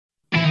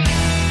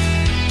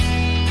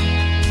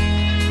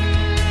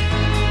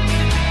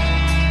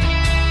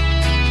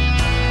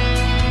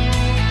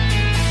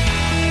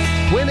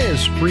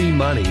is free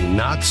money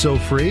not so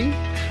free?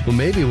 Well,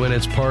 maybe when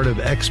it's part of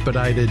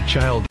expedited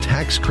child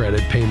tax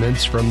credit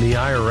payments from the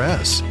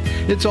IRS.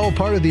 It's all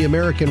part of the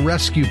American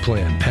Rescue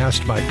Plan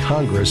passed by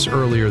Congress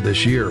earlier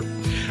this year.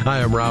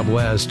 Hi, I'm Rob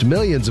West.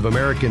 Millions of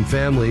American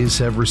families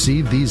have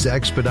received these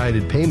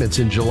expedited payments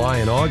in July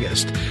and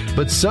August,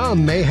 but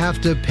some may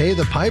have to pay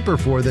the piper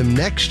for them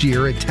next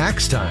year at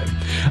tax time.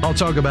 I'll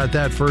talk about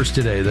that first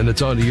today, then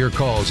it's on to your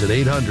calls at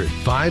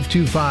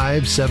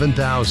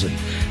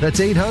 800-525-7000. That's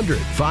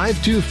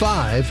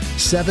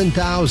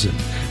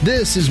 800-525-7000.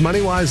 This is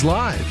MoneyWise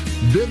Live,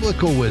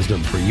 biblical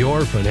wisdom for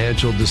your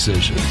financial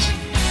decisions.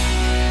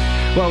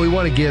 Well, we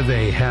want to give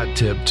a hat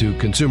tip to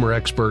consumer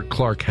expert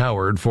Clark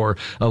Howard for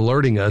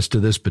alerting us to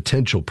this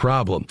potential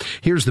problem.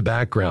 Here's the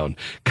background.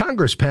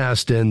 Congress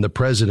passed and the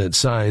president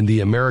signed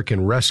the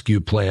American Rescue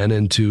Plan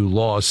into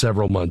law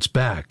several months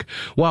back.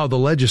 While the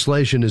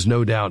legislation is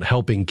no doubt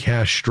helping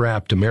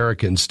cash-strapped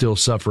Americans still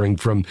suffering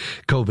from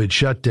COVID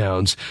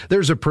shutdowns,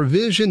 there's a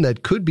provision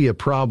that could be a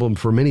problem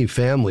for many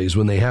families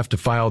when they have to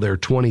file their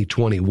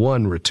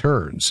 2021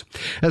 returns.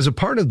 As a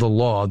part of the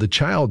law, the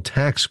child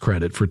tax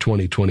credit for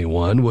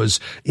 2021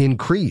 was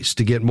increased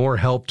to get more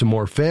help to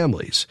more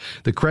families.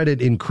 The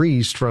credit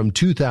increased from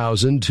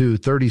 $2,000 to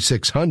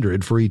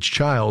 $3,600 for each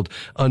child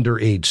under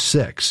age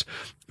 6.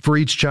 For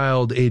each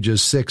child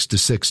ages 6 to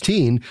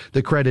 16,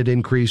 the credit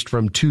increased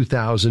from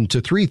 $2,000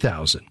 to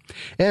 $3,000.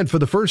 And for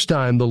the first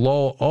time, the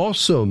law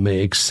also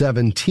makes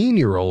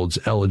 17-year-olds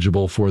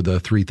eligible for the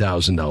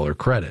 $3,000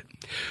 credit.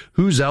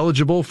 Who's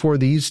eligible for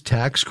these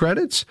tax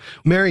credits?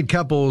 Married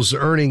couples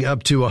earning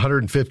up to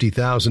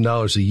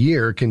 $150,000 a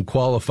year can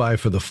qualify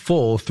for the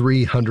full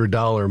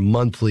 $300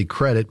 monthly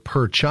credit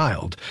per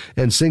child,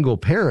 and single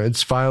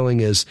parents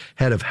filing as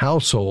head of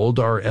household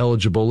are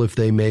eligible if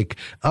they make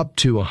up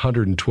to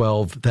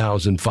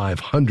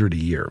 $112,500 a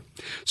year.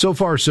 So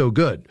far, so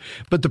good.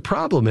 But the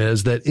problem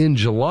is that in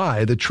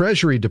July, the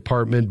Treasury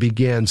Department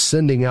began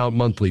sending out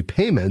monthly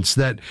payments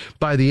that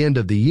by the end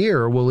of the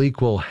year will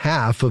equal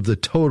half of the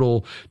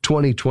total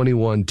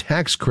 2021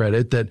 tax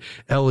credit that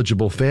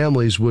eligible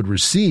families would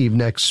receive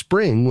next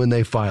spring when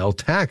they file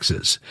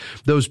taxes.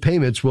 Those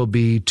payments will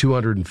be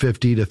 $250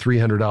 to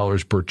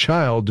 $300 per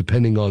child,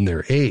 depending on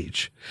their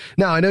age.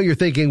 Now, I know you're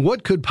thinking,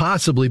 what could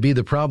possibly be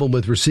the problem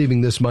with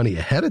receiving this money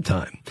ahead of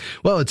time?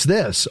 Well, it's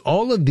this.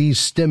 All of these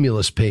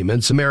stimulus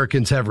payments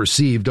Americans have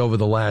received over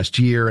the last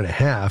year and a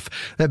half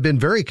have been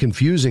very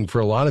confusing for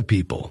a lot of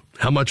people.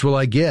 How much will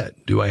I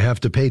get? Do I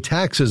have to pay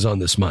taxes on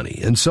this money?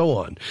 And so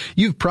on.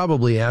 You've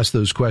probably asked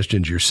those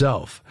questions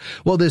yourself.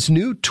 Well, this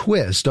new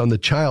twist on the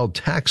child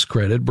tax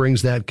credit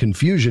brings that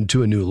confusion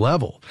to a new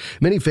level.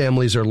 Many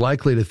families are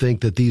likely to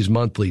think that these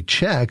monthly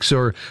checks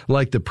are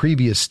like the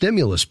previous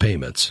stimulus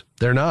payments.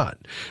 They're not.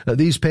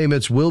 These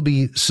payments will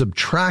be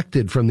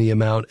subtracted from the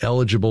amount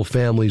eligible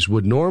families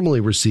would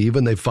normally receive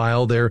when they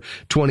file their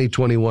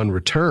 2021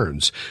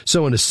 returns.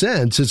 So in a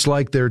sense, it's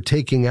like they're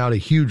taking out a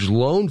huge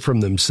loan from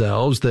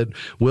themselves that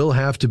will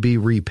have to be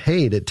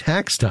repaid at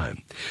tax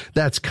time.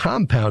 That's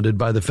compounded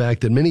by the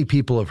fact that many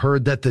people have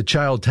heard that the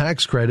child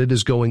tax credit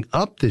is going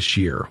up this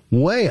year,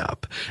 way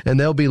up, and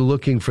they'll be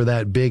looking for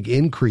that big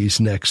increase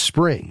next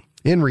spring.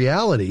 In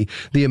reality,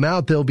 the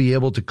amount they'll be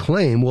able to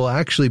claim will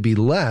actually be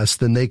less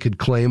than they could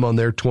claim on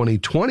their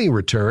 2020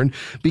 return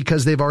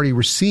because they've already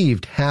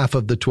received half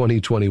of the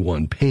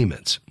 2021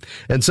 payments.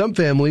 And some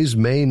families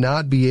may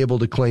not be able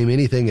to claim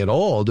anything at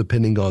all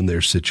depending on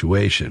their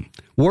situation.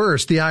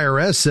 Worse, the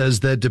IRS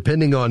says that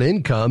depending on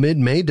income, it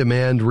may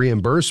demand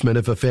reimbursement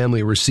if a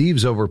family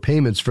receives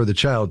overpayments for the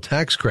child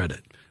tax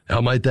credit. How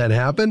might that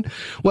happen?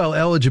 Well,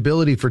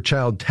 eligibility for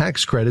child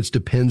tax credits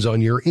depends on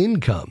your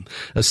income.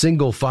 A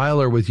single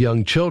filer with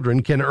young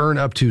children can earn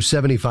up to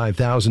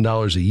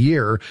 $75,000 a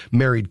year,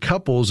 married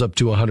couples up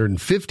to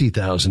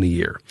 $150,000 a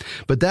year.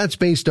 But that's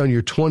based on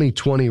your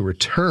 2020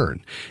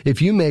 return.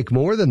 If you make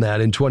more than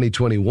that in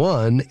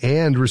 2021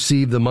 and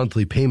receive the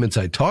monthly payments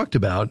I talked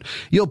about,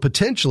 you'll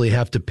potentially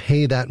have to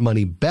pay that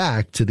money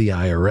back to the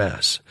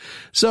IRS.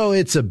 So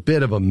it's a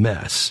bit of a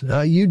mess.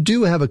 You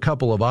do have a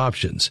couple of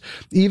options.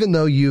 Even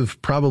though you've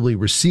probably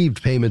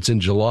received payments in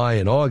July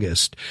and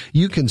August,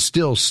 you can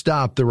still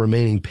stop the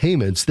remaining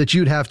payments that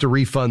you'd have to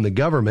refund the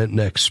government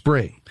next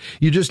spring.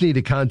 You just need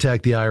to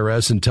contact the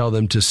IRS and tell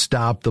them to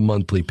stop the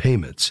monthly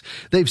payments.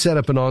 They've set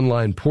up an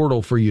online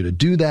portal for you to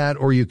do that,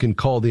 or you can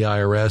call the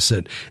IRS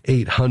at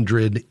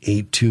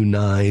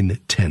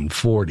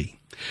 800-829-1040.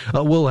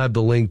 We'll have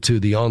the link to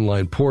the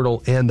online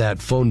portal and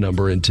that phone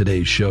number in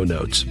today's show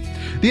notes.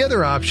 The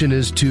other option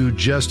is to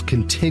just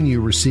continue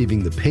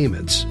receiving the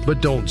payments,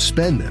 but don't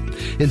spend them.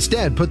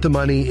 Instead, put the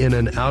money in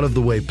an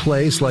out-of-the-way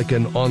place like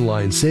an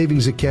online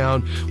savings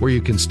account where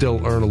you can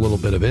still earn a little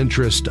bit of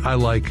interest. I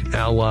like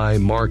Ally,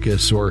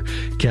 Marcus, or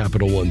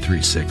Capital One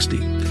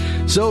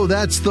 360. So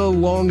that's the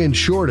long and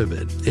short of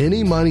it.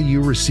 Any money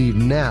you receive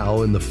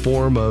now in the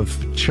form of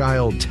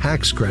child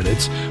tax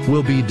credits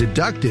will be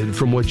deducted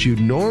from what you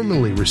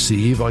normally likely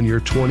receive on your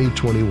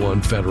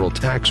 2021 federal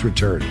tax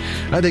return.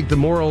 I think the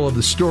moral of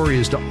the story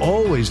is to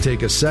always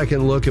take a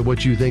second look at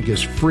what you think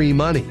is free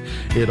money.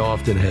 It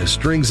often has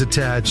strings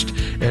attached,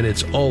 and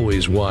it's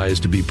always wise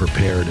to be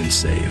prepared and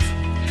save.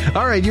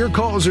 All right, your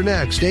calls are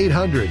next.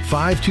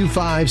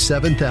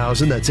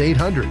 800-525-7000. That's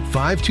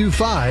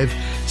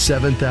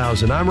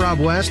 800-525-7000. I'm Rob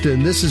West,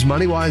 and this is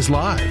MoneyWise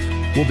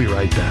Live. We'll be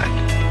right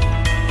back.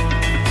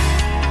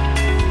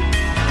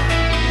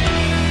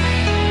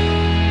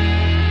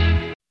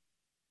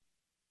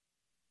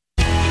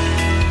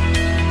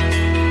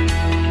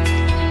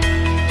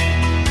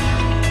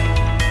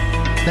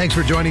 Thanks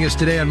for joining us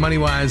today on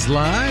MoneyWise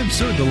Live.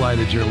 So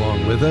delighted you're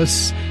along with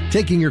us.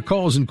 Taking your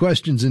calls and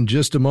questions in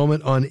just a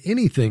moment on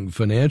anything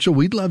financial.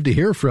 We'd love to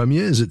hear from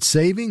you. Is it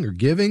saving or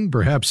giving?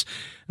 Perhaps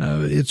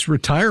it's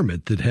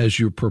retirement that has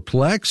you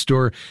perplexed,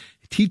 or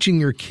teaching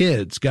your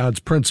kids God's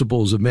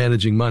principles of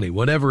managing money.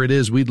 Whatever it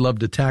is, we'd love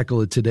to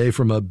tackle it today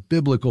from a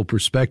biblical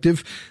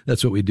perspective.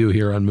 That's what we do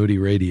here on Moody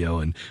Radio,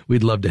 and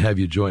we'd love to have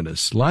you join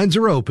us. Lines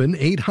are open,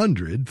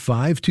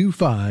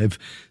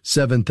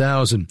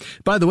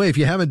 800-525-7000. By the way, if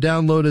you haven't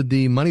downloaded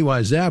the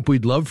MoneyWise app,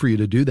 we'd love for you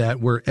to do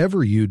that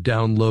wherever you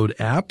download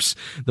apps.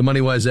 The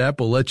MoneyWise app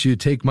will let you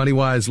take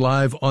MoneyWise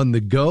Live on the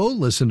go,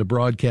 listen to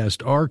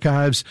broadcast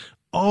archives,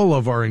 all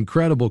of our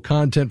incredible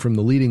content from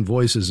the leading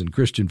voices in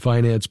Christian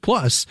finance,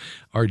 plus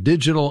our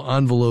digital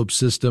envelope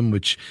system,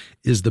 which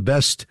is the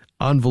best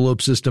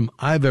envelope system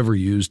I've ever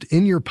used.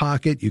 In your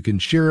pocket, you can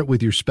share it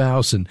with your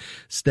spouse and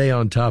stay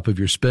on top of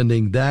your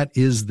spending. That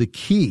is the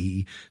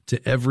key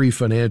to every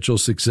financial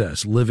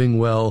success, living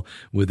well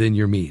within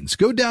your means.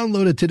 Go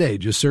download it today.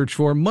 Just search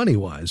for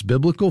MoneyWise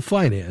Biblical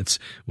Finance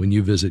when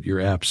you visit your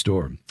app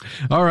store.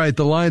 All right,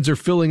 the lines are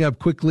filling up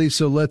quickly,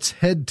 so let's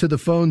head to the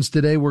phones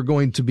today. We're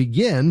going to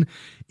begin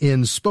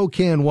in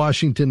Spokane,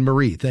 Washington.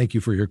 Marie, thank you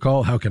for your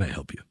call. How can I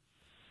help you?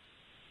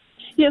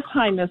 Yes,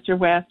 hi, Mr.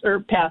 West,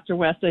 or Pastor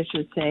West, I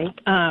should say.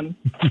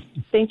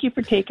 Thank you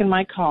for taking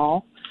my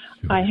call.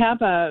 Sure. I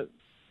have a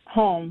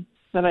home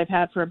that I've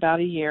had for about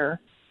a year,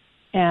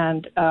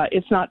 and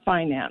it's not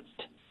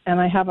financed.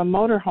 And I have a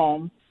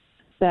motorhome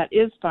that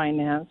is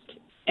financed,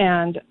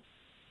 and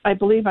I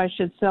believe I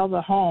should sell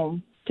the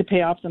home to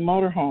pay off the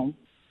motorhome.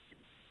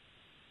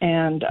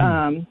 And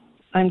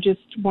I'm just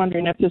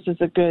wondering if this is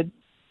a good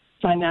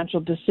financial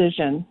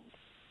decision.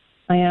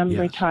 I am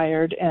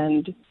retired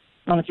and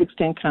on a fixed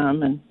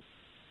income, and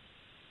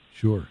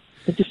sure,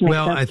 it just makes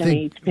sense to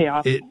me to pay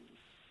off.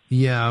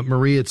 Yeah,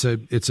 Marie, it's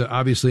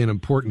obviously an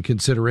important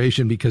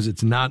consideration because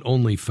it's not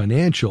only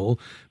financial,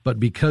 but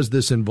because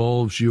this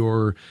involves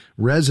your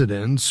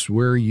residence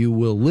where you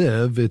will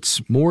live,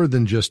 it's more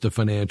than just a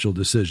financial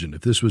decision. If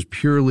this was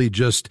purely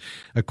just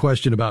a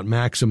question about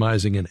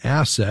maximizing an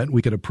asset,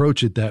 we could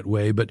approach it that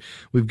way, but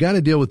we've got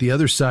to deal with the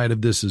other side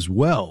of this as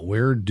well.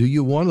 Where do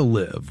you want to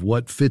live?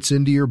 What fits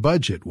into your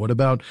budget? What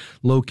about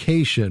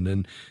location?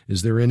 And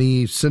is there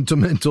any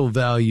sentimental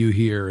value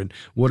here? And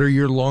what are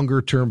your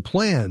longer term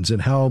plans?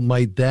 And how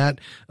might that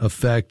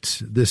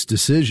affect this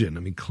decision?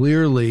 I mean,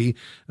 clearly,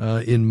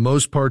 in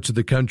most parts of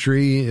the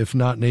country, if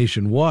not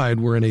nationwide,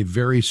 we're in a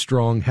very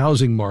strong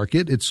housing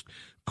market. It's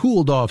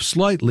cooled off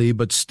slightly,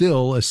 but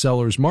still a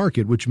seller's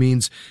market, which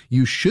means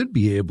you should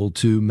be able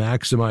to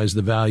maximize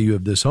the value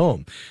of this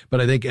home. But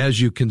I think as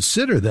you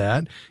consider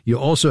that, you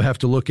also have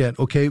to look at,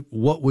 okay,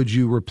 what would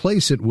you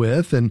replace it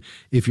with? And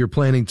if you're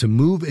planning to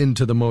move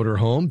into the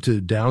motorhome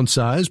to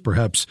downsize,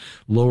 perhaps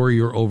lower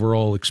your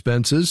overall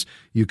expenses,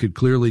 you could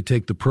clearly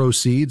take the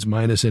proceeds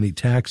minus any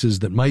taxes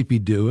that might be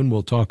due, and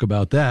we'll talk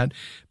about that,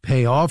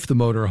 pay off the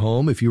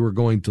motorhome if you were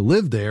going to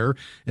live there,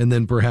 and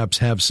then perhaps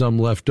have some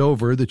left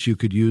over that you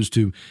could use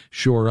to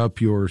shore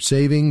up your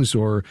savings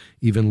or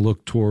even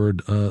look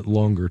toward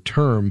longer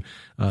term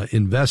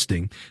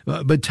investing.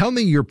 But tell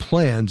me your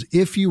plans.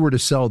 If you were to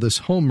sell this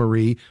home,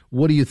 Marie,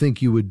 what do you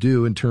think you would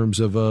do in terms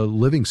of a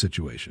living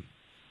situation?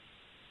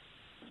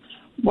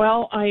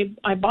 Well,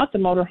 I bought the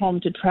motorhome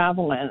to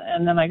travel in,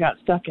 and then I got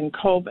stuck in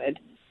COVID,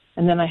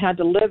 and then I had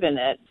to live in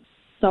it.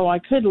 So I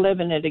could live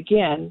in it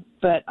again,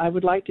 but I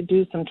would like to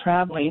do some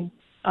traveling.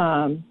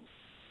 I'm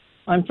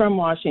from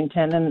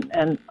Washington,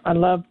 and I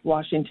love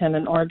Washington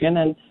and Oregon,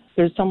 and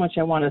there's so much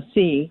I want to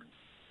see.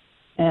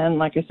 And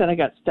like I said, I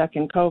got stuck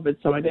in COVID,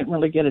 so I didn't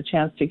really get a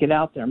chance to get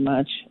out there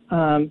much.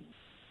 So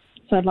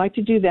I'd like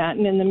to do that.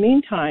 And in the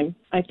meantime,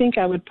 I think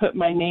I would put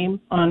my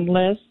name on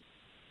lists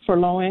for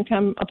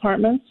low-income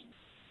apartments.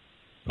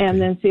 Okay.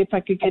 And then see if I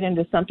could get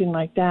into something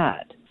like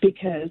that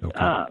because,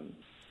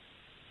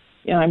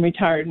 I'm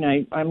retired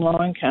and I'm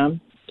low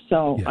income.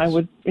 So yes. I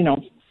would,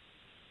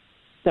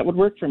 that would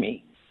work for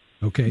me.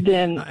 Okay.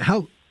 Then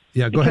go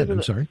ahead.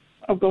 I'm sorry.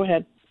 Oh, go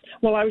ahead.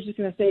 Well, I was just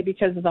going to say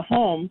because of the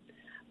home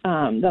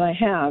that I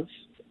have,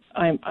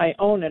 I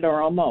own it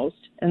or almost.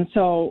 And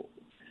so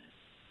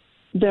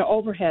the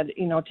overhead,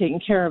 taking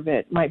care of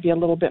it might be a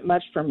little bit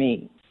much for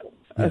me,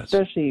 yes.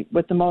 Especially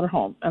with the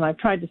motorhome. And I've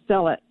tried to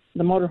sell it.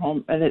 The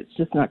motorhome, and it's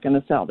just not going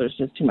to sell. There's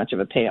just too much of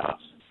a payoff.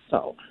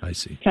 So I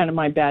see. Kind of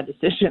my bad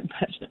decision.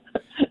 But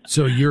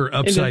So you're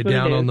upside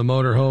down on the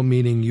motorhome,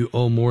 meaning you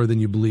owe more than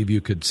you believe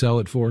you could sell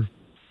it for?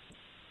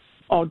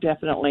 Oh,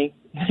 definitely.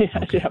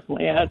 Okay.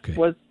 Definitely.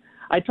 Okay.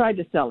 I tried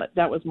to sell it.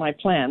 That was my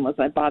plan, was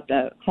I bought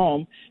the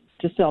home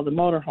to sell the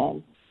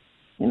motorhome.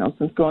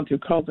 Since going through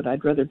COVID,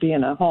 I'd rather be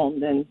in a home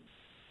than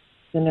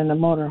in a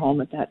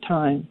motorhome at that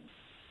time.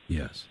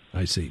 Yes,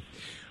 I see.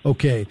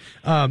 Okay.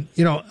 I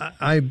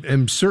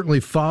am certainly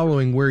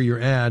following where you're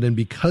at, and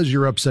because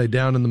you're upside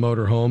down in the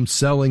motorhome,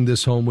 selling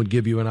this home would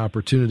give you an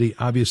opportunity,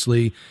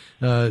 obviously,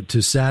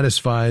 to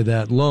satisfy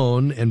that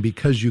loan. And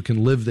because you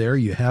can live there,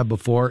 you have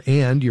before,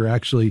 and you're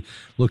actually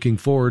looking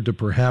forward to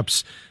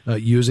perhaps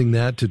using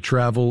that to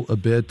travel a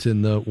bit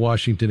in the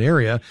Washington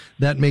area,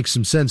 that makes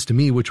some sense to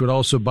me, which would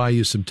also buy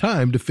you some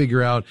time to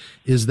figure out,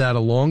 is that a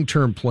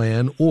long-term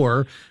plan,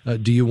 or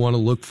do you want to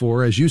look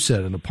for, as you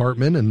said, an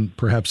apartment, and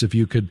perhaps if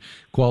you could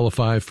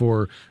qualify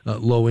for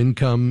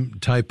low-income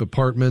type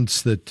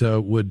apartments that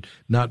would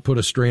not put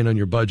a strain on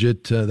your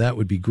budget, that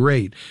would be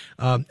great.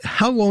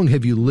 How long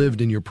have you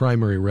lived in your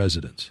primary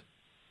residence?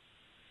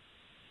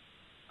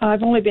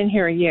 I've only been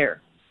here a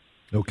year.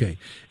 Okay.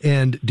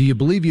 And do you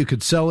believe you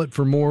could sell it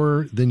for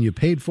more than you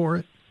paid for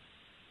it?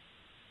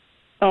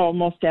 Oh,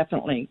 most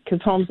definitely,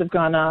 because homes have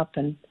gone up.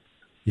 And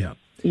yeah.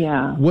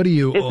 What do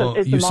you?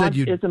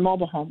 It's a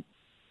mobile home.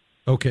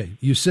 Okay.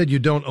 You said you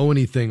don't owe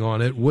anything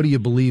on it. What do you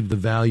believe the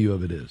value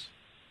of it is?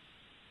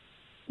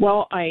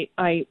 Well,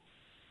 I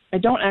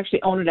don't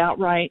actually own it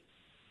outright.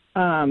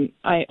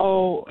 I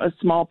owe a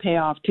small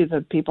payoff to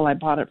the people I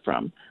bought it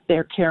from.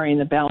 They're carrying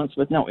the balance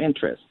with no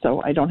interest,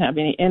 so I don't have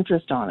any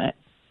interest on it.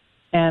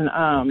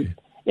 And okay.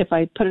 If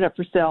I put it up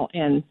for sale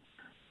in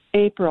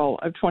April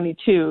of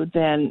 22,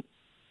 then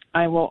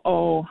I will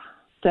owe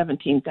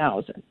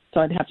 $17,000. So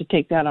I'd have to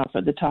take that off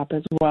at the top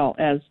as well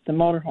as the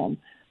motorhome.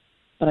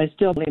 But I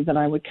still believe that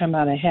I would come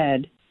out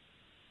ahead.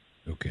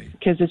 Okay.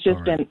 Because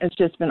it's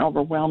just been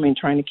overwhelming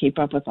trying to keep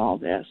up with all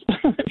this.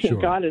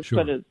 God has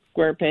put a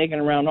square peg in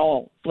a round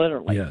hole,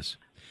 literally. Yes.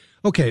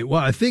 Okay.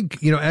 Well, I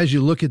think, as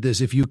you look at this,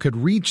 if you could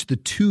reach the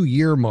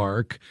 2-year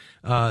mark,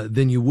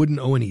 then you wouldn't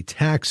owe any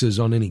taxes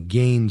on any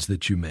gains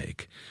that you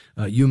make.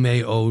 You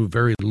may owe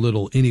very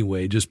little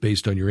anyway, just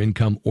based on your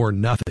income, or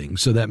nothing.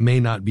 So that may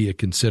not be a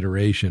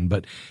consideration,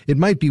 but it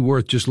might be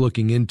worth just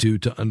looking into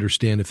to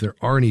understand if there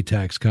are any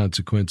tax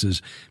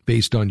consequences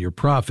based on your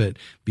profit,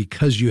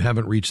 because you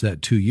haven't reached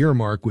that 2-year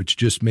mark, which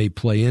just may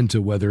play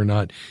into whether or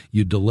not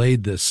you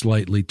delayed this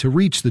slightly to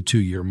reach the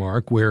 2-year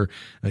mark, where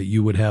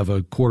you would have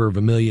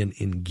 $250,000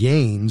 in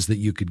gains that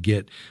you could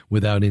get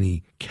without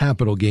any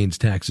capital gains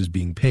taxes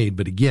being paid.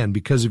 But again,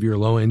 because of your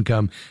low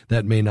income,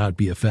 that may not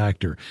be a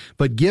factor.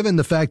 But given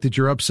the fact that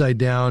you're upside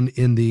down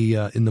in the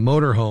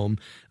motorhome,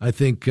 I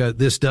think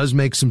this does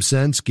make some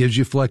sense, gives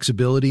you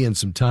flexibility and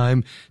some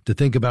time to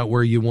think about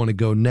where you want to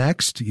go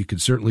next. You can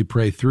certainly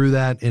pray through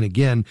that. And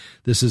again,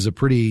 this is a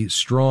pretty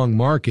strong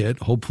market,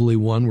 hopefully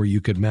one where you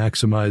could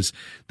maximize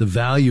the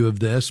value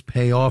of this,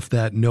 pay off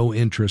that no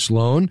interest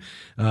loan,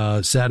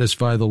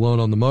 satisfy the loan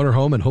on the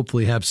motorhome, and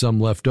hopefully have some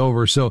left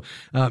over. So,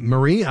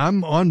 Marie,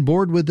 I'm on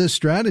board with this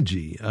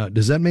strategy.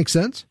 Does that make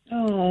sense?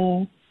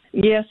 Oh,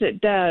 yes,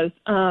 it does.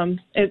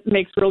 It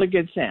makes really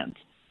good sense,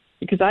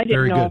 because I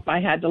didn't know if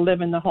I had to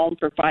live in the home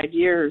for 5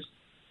 years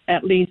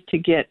at least to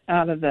get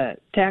out of the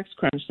tax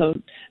crunch. So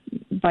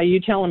by you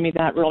telling me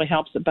that really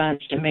helps a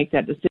bunch to make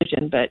that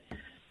decision. But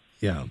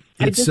yeah,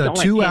 it's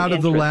 2 out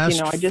of the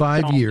last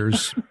 5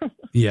 years.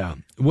 Yeah.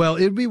 Well,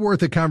 it'd be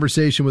worth a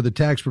conversation with a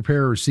tax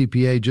preparer or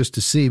CPA just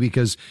to see,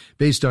 because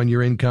based on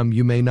your income,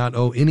 you may not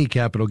owe any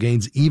capital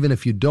gains, even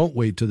if you don't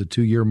wait to the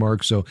 2-year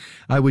mark. So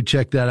I would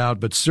check that out.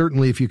 But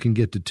certainly if you can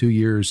get to 2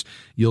 years,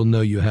 you'll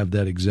know you have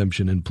that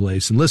exemption in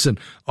place. And listen,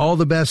 all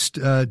the best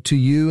to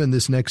you in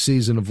this next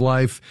season of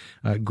life.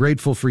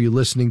 Grateful for you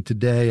listening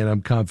today, and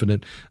I'm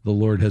confident the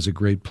Lord has a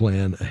great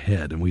plan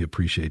ahead, and we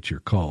appreciate your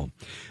call.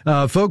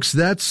 Folks,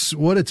 that's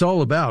what it's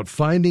all about,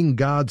 finding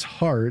God's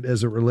heart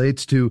as it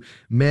relates to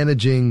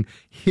managing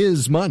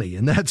his money.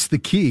 And that's the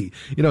key.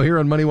 Here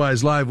on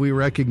MoneyWise Live, we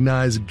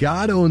recognize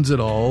God owns it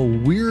all.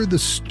 We're the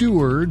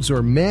stewards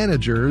or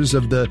managers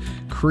of the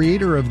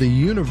creator of the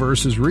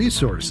universe's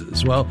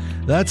resources. Well,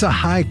 that's a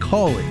high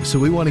calling, so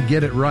we want to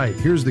get it right.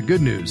 Here's the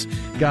good news.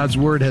 God's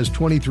Word has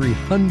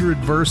 2,300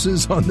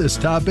 verses on this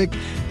topic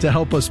to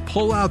help us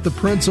pull out the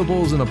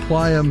principles and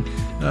apply them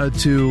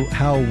to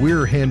how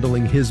we're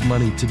handling his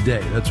money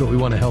today. That's what we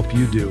want to help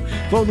you do.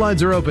 Phone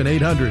lines are open,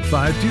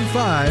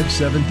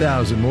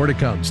 800-525-7000. More to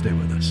come. Stay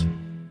with us.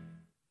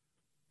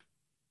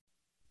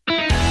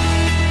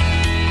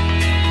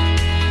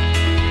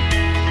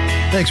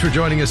 Thanks for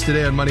joining us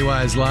today on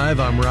MoneyWise Live.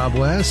 I'm Rob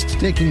West,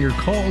 taking your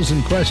calls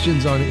and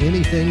questions on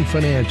anything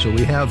financial.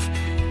 We have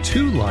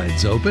 2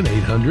 lines open,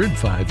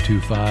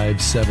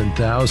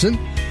 800-525-7000.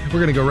 We're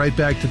going to go right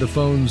back to the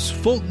phones.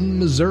 Fulton,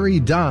 Missouri.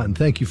 Don,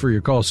 thank you for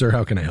your call, sir.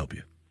 How can I help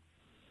you?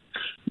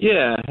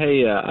 Yeah.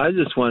 Hey, I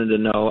just wanted to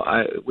know,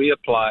 we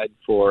applied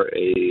for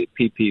a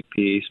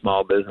PPP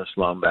small business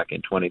loan back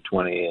in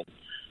 2020, and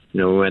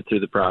we went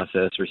through the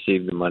process,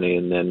 received the money,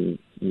 and then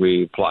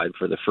we applied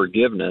for the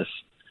forgiveness.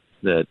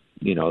 that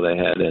they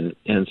had,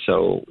 and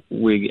so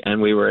we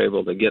were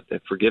able to get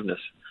the forgiveness.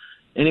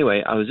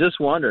 Anyway, I was just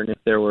wondering if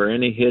there were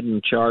any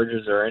hidden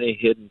charges or any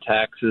hidden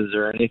taxes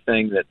or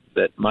anything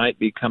that might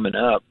be coming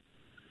up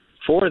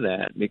for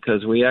that,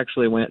 because we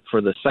actually went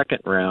for the second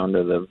round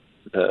of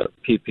the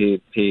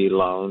PPP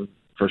loan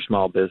for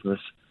small business,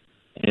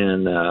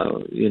 and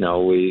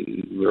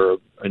we were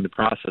in the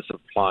process of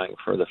applying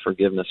for the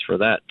forgiveness for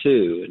that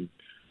too, and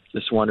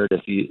just wondered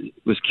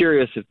was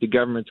curious if the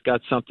government's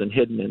got something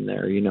hidden in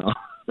there,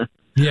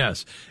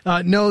 Yes.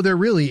 No, there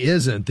really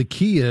isn't. The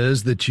key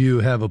is that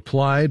you have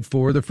applied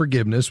for the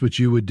forgiveness, which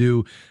you would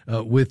do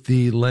with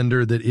the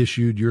lender that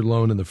issued your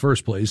loan in the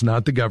first place,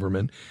 not the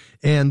government,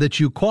 and that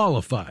you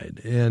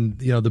qualified. And,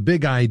 the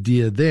big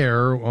idea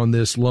there on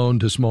this loan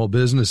to small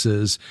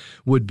businesses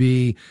would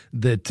be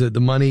that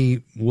the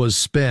money was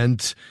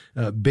spent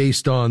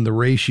based on the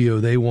ratio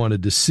they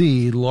wanted to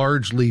see,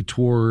 largely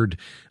toward,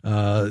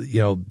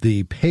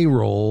 the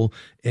payroll,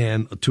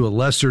 and to a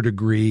lesser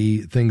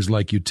degree, things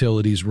like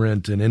utilities,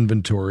 rent, and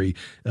inventory.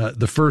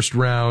 The first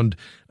round,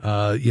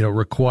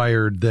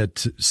 required that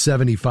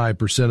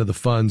 75% of the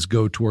funds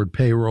go toward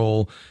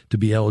payroll to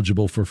be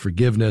eligible for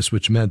forgiveness,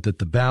 which meant that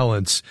the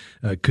balance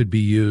could be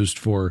used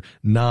for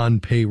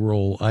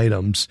non-payroll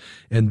items.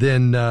 And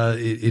then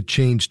it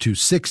changed to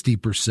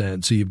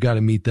 60%. So you've got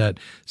to meet that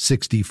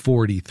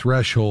 60-40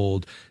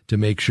 threshold to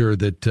make sure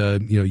that,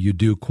 you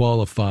do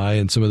qualify.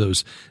 And some of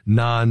those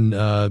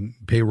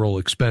non-payroll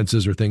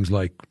expenses are things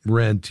like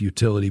rent,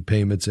 utility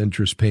payments,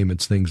 interest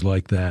payments, things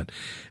like that.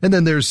 And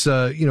then there's,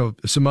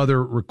 some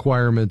other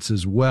requirements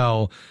as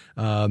well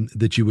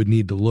that you would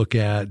need to look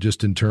at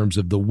just in terms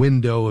of the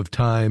window of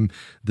time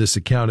this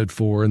accounted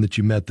for, and that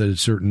you met the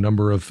certain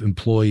number of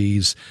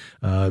employees,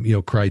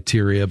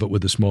 criteria. But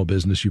with a small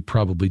business, you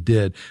probably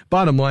did.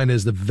 Bottom line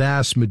is the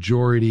vast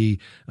majority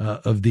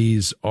of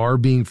these are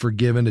being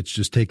forgiven. It's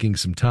just taking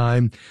some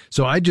time.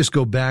 So I just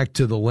go back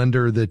to the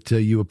lender that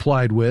you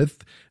applied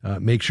with.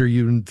 Make sure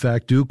you, in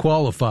fact, do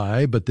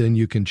qualify, but then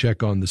you can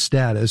check on the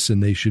status,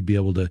 and they should be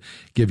able to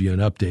give you an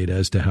update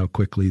as to how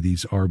quickly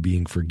these are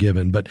being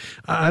forgiven. But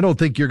I don't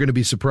think you're going to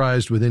be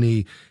surprised with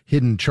any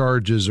hidden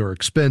charges or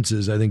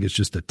expenses. I think it's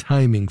just a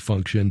timing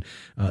function.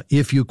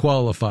 If you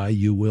qualify,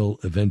 you will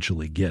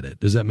eventually get it.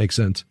 Does that make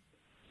sense?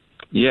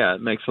 Yeah,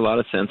 it makes a lot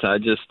of sense. I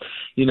just,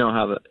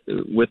 how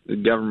with the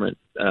government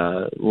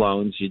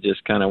loans, you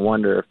just kind of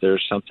wonder if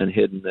there's something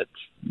hidden that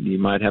you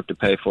might have to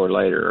pay for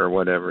later or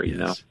whatever,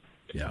 Yes.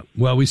 Yeah.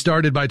 Well, we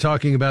started by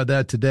talking about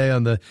that today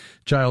on the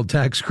child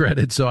tax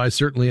credit, so I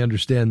certainly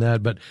understand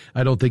that, but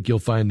I don't think you'll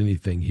find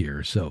anything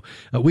here. So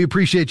we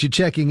appreciate you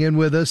checking in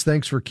with us.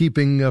 Thanks for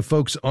keeping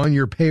folks on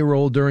your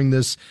payroll during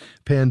this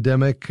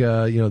pandemic.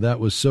 That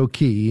was so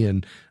key,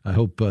 and I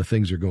hope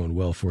things are going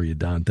well for you,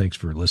 Don. Thanks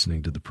for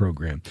listening to the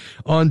program.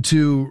 On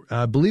to,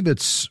 I believe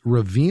it's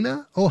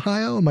Ravenna,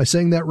 Ohio. Am I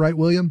saying that right,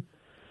 William?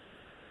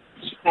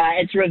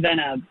 It's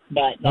Ravenna,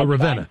 but that's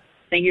Ravenna. Fine.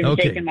 Thank you for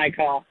taking my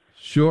call.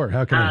 Sure.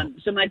 How can I help?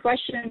 So my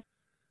question,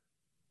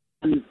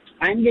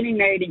 I'm getting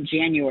married in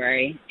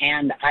January,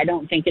 and I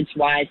don't think it's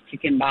wise to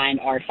combine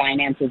our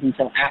finances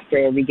until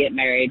after we get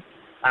married.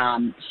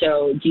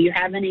 So do you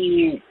have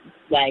any,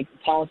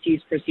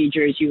 policies,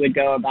 procedures you would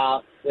go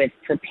about with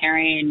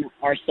preparing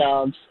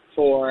ourselves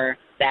for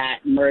that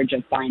merge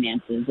of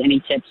finances?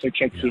 Any tips or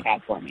tricks you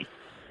have for me?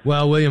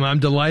 Well, William, I'm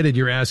delighted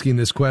you're asking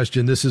this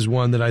question. This is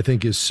one that I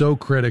think is so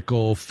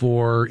critical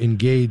for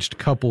engaged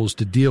couples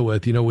to deal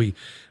with.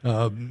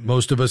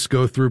 Most of us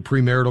go through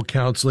premarital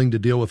counseling to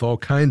deal with all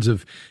kinds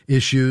of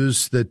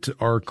issues that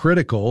are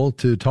critical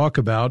to talk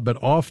about, but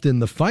often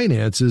the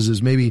finances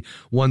is maybe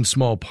one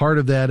small part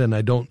of that, and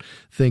I don't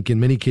think in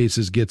many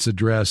cases gets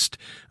addressed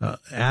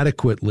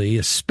adequately,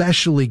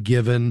 especially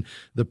given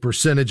the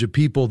percentage of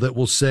people that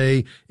will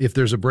say if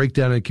there's a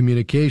breakdown in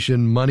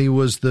communication, money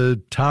was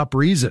the top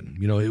reason.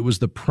 It was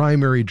the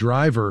primary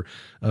driver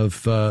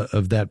of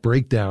that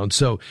breakdown.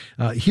 So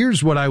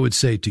here's what I would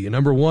say to you.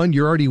 Number one,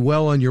 you're already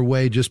well on your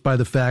way just by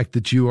the fact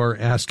that you are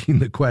asking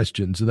the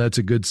question. So that's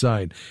a good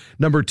sign.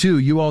 Number two,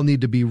 you all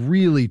need to be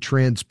really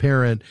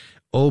transparent,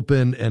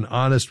 open, and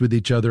honest with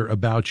each other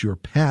about your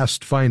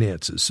past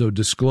finances. So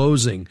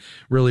disclosing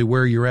really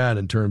where you're at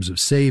in terms of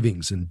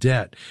savings and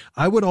debt.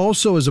 I would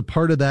also, as a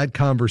part of that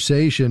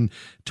conversation,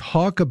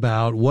 talk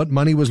about what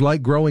money was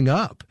like growing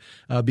up,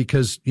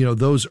 because,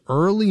 those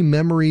early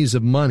memories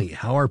of money,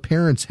 how our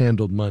parents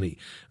handled money,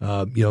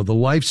 the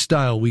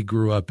lifestyle we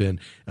grew up in,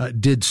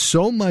 did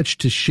so much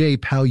to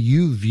shape how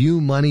you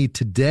view money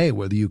today,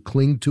 whether you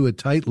cling to it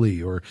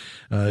tightly or,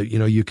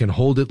 you can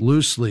hold it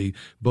loosely,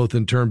 both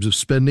in terms of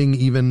spending,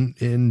 even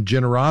in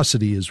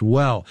generosity as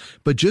well.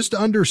 But just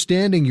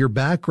understanding your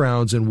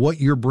backgrounds and what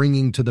you're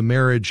bringing to the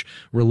marriage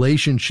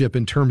relationship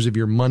in terms of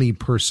your money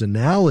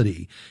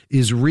personality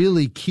is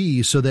really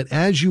key, so that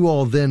as you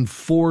all then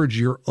forge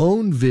your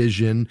own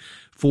vision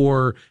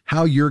for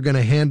how you're going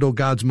to handle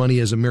God's money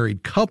as a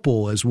married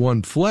couple, as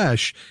one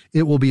flesh,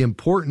 it will be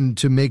important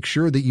to make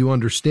sure that you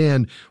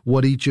understand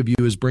what each of you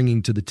is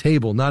bringing to the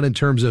table, not in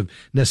terms of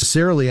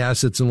necessarily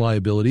assets and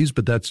liabilities,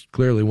 but that's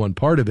clearly one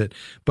part of it,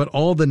 but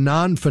all the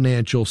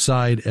non-financial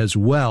side as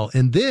well.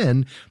 And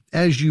then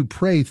as you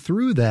pray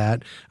through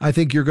that, I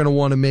think you're going to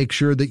want to make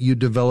sure that you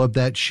develop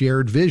that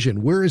shared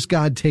vision. Where is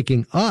God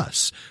taking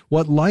us?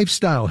 What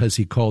lifestyle has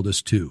he called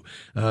us to?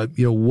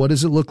 What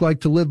does it look like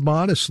to live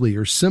modestly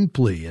or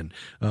simply? And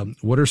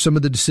what are some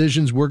of the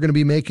decisions we're going to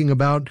be making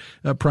about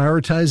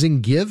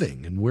prioritizing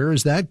giving? And where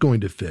is that going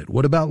to fit?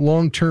 What about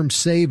long-term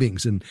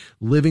savings and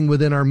living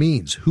within our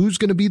means? Who's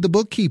going to be the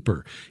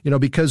bookkeeper?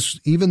 Because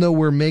even though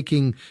we're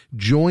making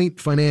joint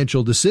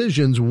financial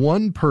decisions,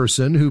 one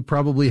person who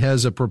probably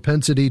has a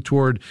propensity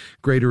toward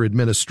greater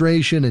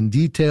administration and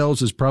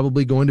details is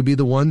probably going to be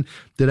the one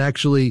that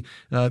actually,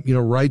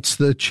 writes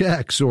the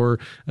checks or,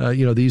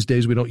 these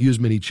days we don't use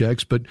many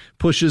checks, but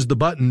pushes the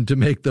button to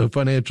make the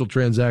financial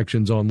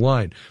transactions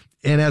online.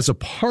 And as a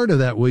part of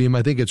that, William,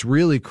 I think it's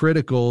really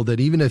critical that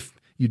even if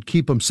you'd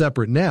keep them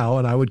separate now,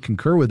 and I would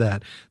concur with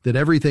that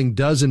everything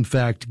does in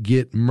fact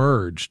get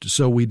merged.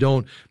 So we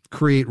don't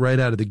create right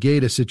out of the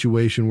gate a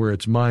situation where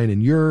it's mine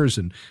and yours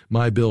and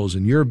my bills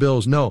and your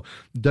bills. No,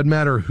 it doesn't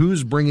matter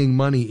who's bringing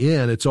money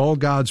in. It's all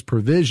God's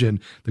provision.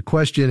 The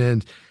question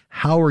is,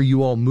 how are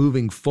you all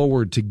moving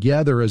forward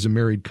together as a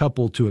married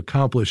couple to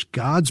accomplish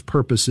God's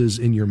purposes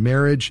in your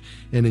marriage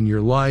and in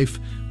your life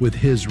with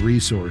his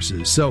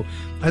resources? So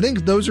I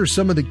think those are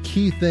some of the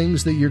key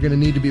things that you're going to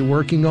need to be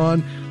working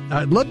on.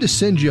 I'd love to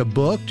send you a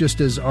book just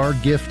as our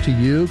gift to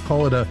you.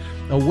 Call it a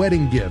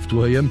wedding gift,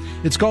 William.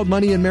 It's called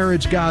Money and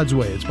Marriage God's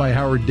Way. It's by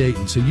Howard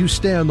Dayton. So you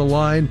stay on the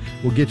line.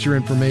 We'll get your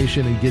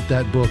information and get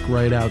that book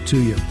right out to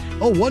you.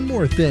 Oh, one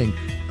more thing.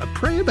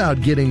 Pray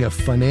about getting a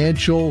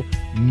financial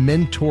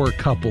mentor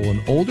couple,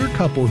 an older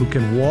couple who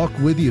can walk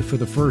with you for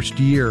the first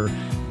year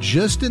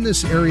just in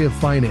this area of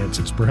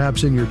finances,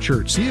 perhaps in your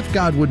church. See if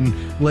God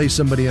wouldn't lay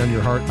somebody on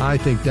your heart. I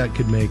think that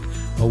could make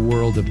a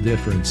world of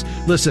difference.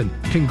 Listen,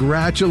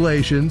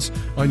 congratulations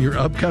on your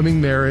upcoming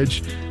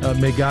marriage.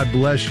 May God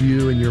bless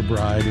you and your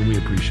bride, and we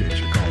appreciate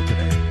your call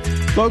today.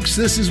 Folks,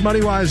 this is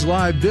MoneyWise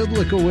Live,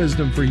 biblical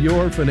wisdom for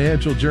your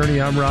financial journey.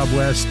 I'm Rob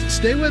West.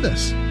 Stay with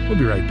us. We'll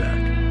be right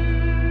back.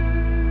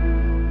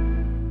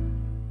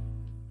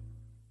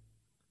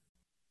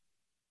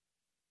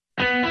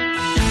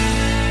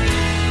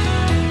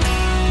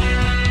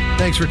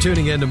 Thanks for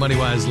tuning in to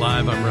MoneyWise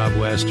Live. I'm Rob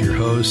West, your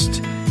host.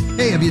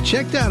 Hey, have you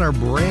checked out our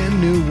brand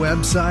new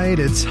website?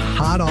 It's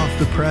hot off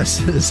the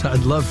presses. I'd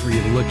love for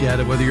you to look at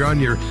it, whether you're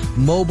on your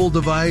mobile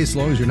device, as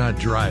long as you're not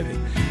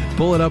driving.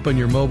 Pull it up on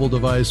your mobile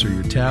device or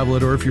your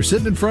tablet, or if you're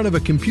sitting in front of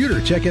a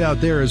computer, check it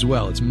out there as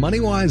well. It's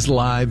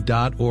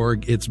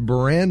MoneyWiseLive.org. It's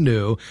brand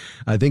new.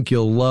 I think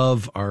you'll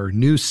love our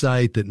new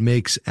site that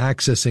makes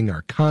accessing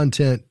our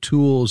content,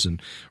 tools,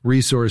 and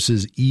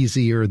resources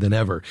easier than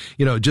ever.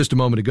 Just a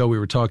moment ago, we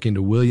were talking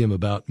to William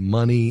about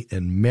money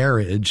and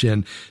marriage,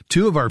 and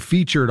two of our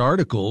featured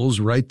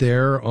articles right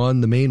there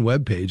on the main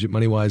webpage at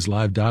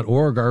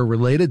MoneyWiseLive.org are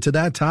related to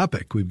that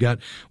topic. We've got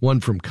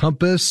one from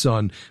Compass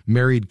on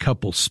married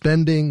couple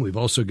spending. We've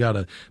also got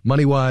a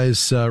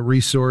MoneyWise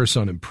resource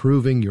on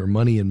improving your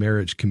money and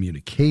marriage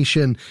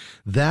communication.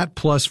 That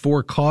plus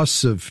 4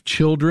 costs of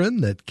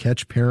children that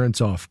catch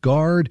parents off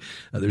guard.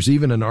 There's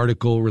even an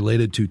article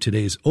related to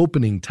today's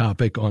opening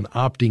topic on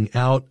opting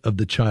out of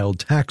the child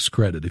tax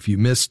credit. If you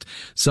missed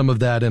some of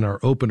that in our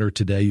opener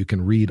today, you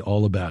can read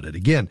all about it.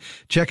 Again,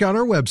 check out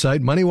our website,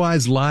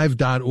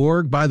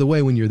 MoneyWiseLive.org. By the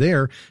way, when you're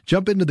there,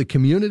 jump into the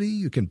community.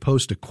 You can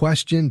post a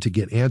question to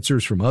get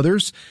answers from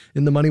others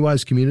in the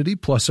MoneyWise community,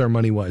 plus our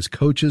MoneyWise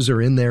coaches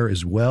are in there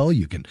as well.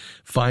 You can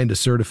find a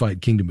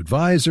certified Kingdom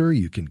advisor.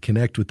 You can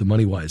connect with the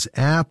MoneyWise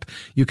app.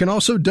 You can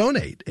also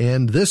donate.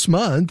 And this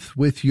month,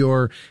 with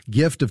your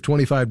gift of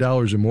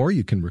 $25 or more,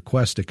 you can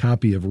request a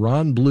copy of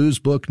Ron Blue's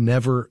book,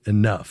 Never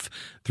Enough,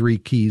 3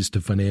 Keys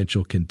to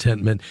Financial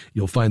Contentment.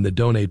 You'll find the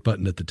donate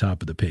button at the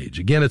top of the page.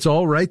 Again, it's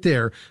all right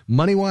there,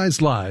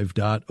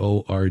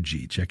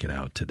 MoneyWiseLive.org. Check it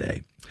out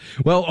today.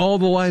 Well, all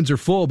the lines are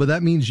full, but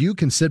that means you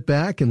can sit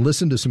back and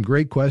listen to some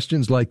great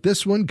questions like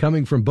this one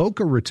coming from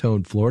Boca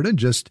Raton, Florida,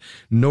 just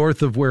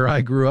north of where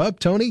I grew up.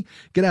 Tony,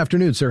 good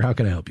afternoon, sir. How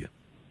can I help you?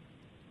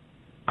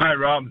 Hi,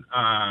 Rob.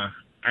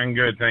 I'm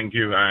good, thank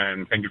you,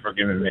 and thank you for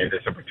giving me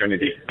this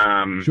opportunity.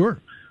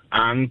 Sure.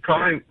 I'm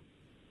calling.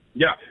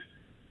 Yeah.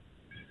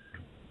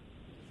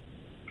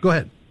 Go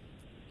ahead.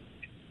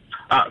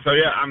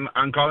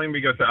 I'm calling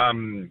because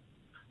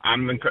I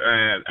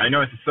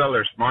know it's a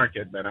seller's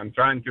market, but I'm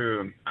trying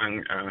to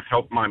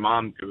help my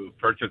mom to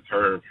purchase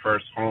her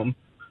first home,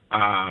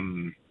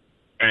 and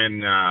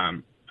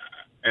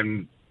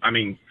I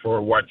mean,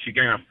 for what she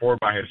can afford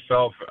by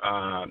herself,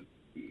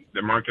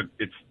 the market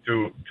it's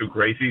too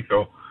crazy.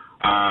 So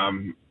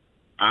I'm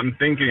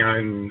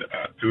thinking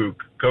to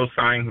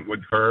co-sign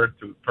with her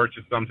to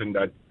purchase something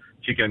that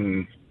she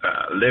can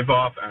live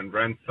off and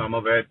rent some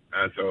of it,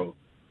 so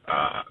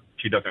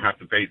she doesn't have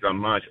to pay so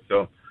much.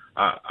 So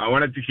I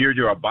wanted to hear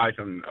your advice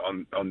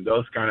on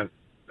those kind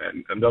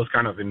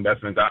of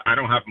investments. I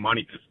don't have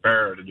money to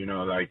spare,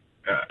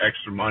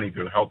 extra money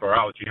to help her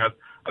out. She has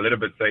a little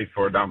bit saved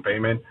for down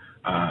payment.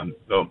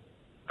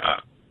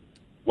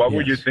 What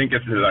would you think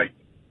is like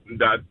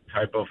that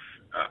type of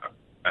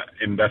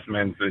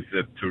investment? Is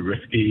it too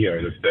risky, or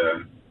is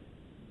it?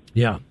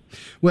 Yeah.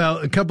 Well,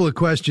 a couple of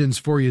questions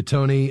for you,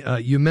 Tony.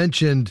 You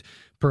mentioned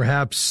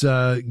perhaps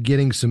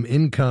getting some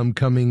income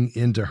coming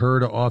into her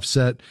to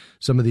offset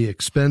some of the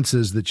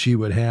expenses that she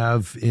would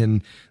have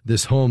in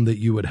this home that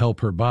you would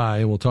help her buy.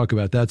 And we'll talk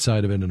about that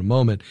side of it in a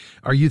moment.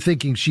 Are you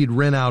thinking she'd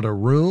rent out a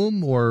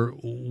room, or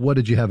what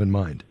did you have in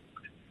mind?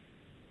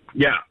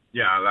 Yeah,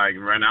 like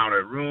rent out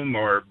a room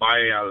or buy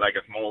like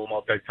a small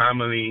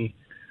multifamily.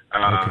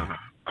 Okay.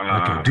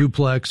 Like a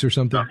duplex or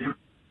something?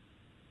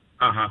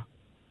 Uh-huh.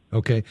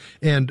 Okay.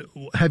 And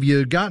have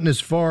you gotten as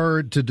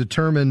far to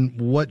determine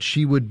what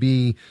she would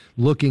be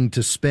looking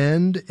to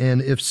spend? And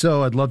if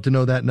so, I'd love to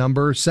know that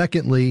number.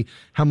 Secondly,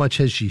 how much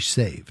has she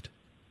saved?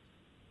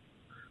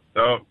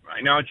 So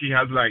right now she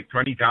has like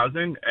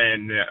 $20,000,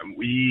 and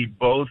we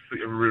both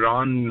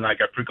run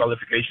like a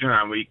pre-qualification,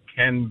 and we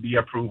can be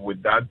approved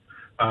with that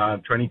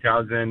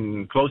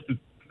 $20,000, close to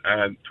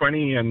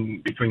 20,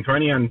 and between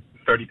 20 and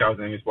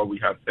 30,000 is what we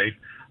have saved.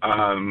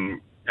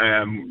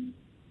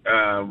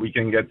 We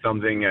can get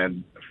something at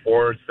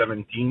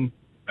 417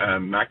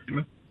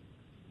 maximum.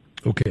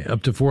 Okay,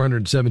 up to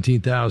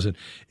 417,000.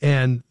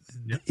 And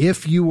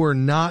if you were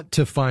not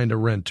to find a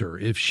renter,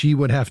 if she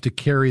would have to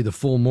carry the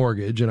full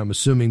mortgage, and I'm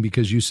assuming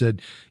because you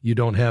said you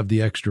don't have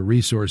the extra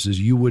resources,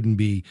 you wouldn't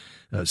be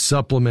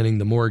supplementing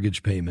the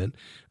mortgage payment.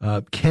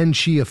 Can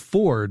she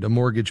afford a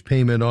mortgage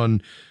payment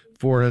on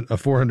for a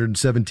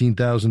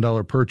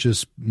 $417,000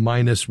 purchase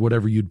minus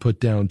whatever you'd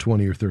put down,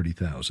 20 or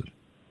 30,000?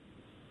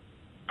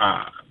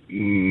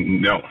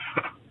 No.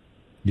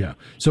 Yeah.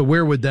 So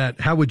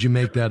how would you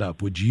make that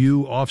up? Would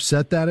you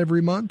offset that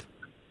every month?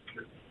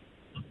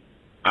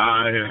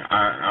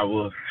 I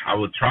will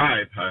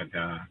try, but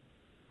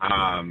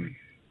I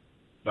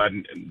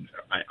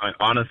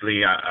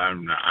honestly, I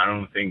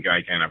don't think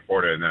I can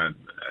afford it.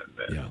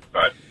 Yeah.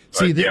 But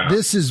see, yeah.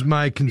 This is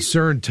my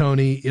concern,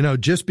 Tony.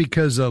 Just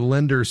because a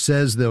lender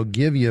says they'll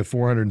give you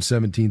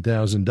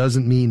 $417,000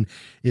 doesn't mean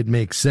it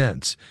makes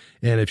sense.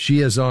 And if she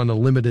is on a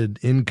limited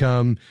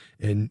income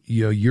and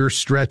you're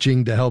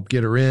stretching to help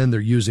get her in, they're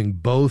using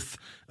both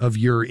of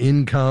your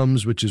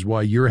incomes, which is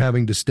why you're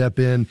having to step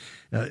in.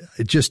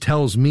 It just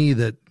tells me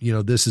that,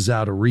 this is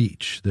out of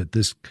reach,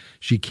 that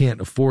she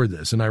can't afford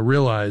this. And I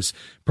realize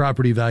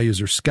property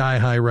values are sky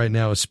high right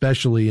now,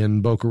 especially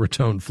in Boca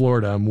Raton,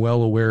 Florida. I'm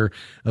well aware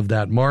of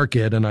that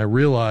market. And I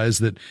realize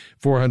that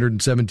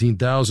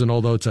 $417,000,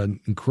 although it's an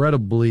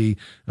incredibly,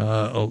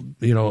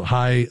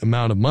 high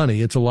amount of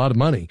money, it's a lot of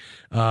money.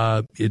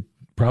 It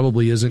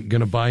probably isn't going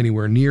to buy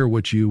anywhere near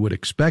what you would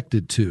expect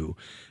it to.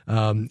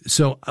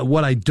 So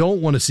what I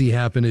don't want to see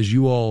happen is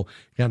you all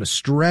kind of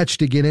stretch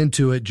to get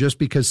into it just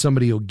because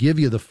somebody will give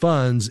you the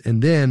funds,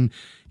 and then,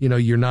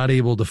 you're not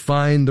able to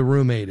find the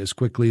roommate as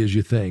quickly as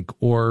you think,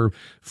 or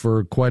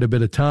for quite a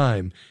bit of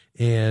time.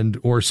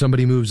 Or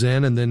somebody moves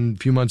in and then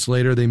a few months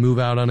later they move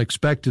out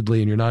unexpectedly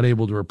and you're not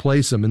able to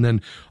replace them. And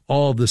then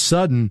all of a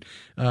sudden,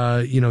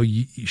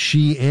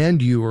 she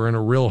and you are in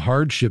a real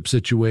hardship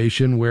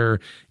situation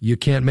where you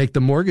can't make the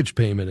mortgage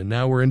payment. And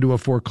now we're into a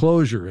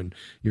foreclosure and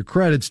your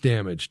credit's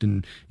damaged.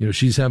 And,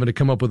 she's having to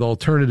come up with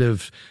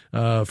alternative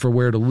for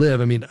where to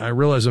live. I mean, I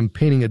realize I'm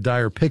painting a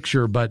dire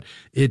picture, but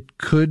it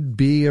could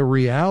be a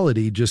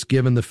reality just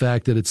given the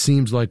fact that it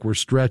seems like we're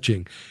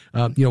stretching.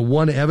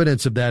 One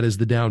evidence of that is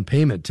the down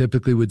payment.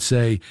 Typically would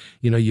say,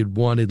 you'd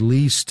want at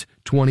least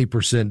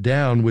 20%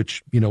 down,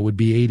 which, would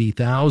be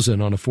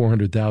 $80,000 on a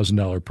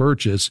 $400,000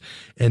 purchase.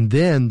 And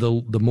then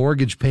the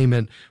mortgage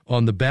payment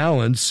on the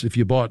balance, if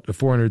you bought a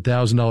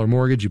 $400,000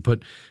 mortgage, you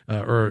put,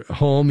 or a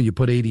home, you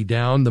put 80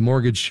 down, the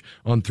mortgage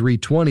on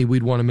 320,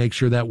 we'd want to make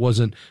sure that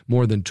wasn't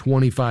more than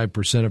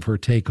 25% of her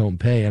take home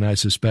pay. And I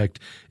suspect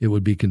it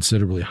would be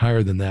considerably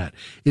higher than that.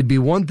 It'd be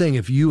one thing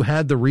if you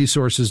had the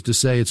resources to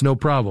say, it's no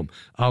problem,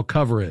 I'll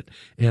cover it.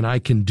 And I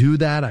can do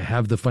that. I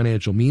have the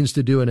financial means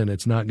to do it. And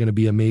it's not going to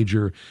be a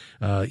major,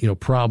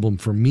 problem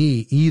for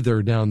me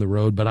either down the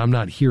road, but I'm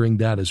not hearing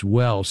that as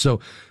well. So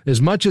as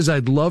much as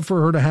I'd love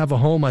for her to have a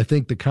home, I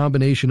think the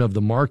combination of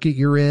the market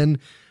you're in,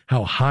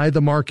 how high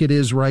the market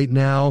is right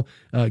now,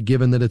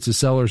 given that it's a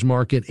seller's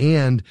market,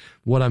 and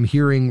what I'm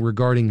hearing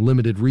regarding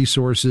limited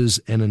resources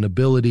and an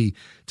ability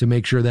to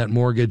make sure that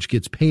mortgage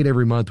gets paid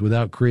every month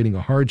without creating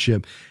a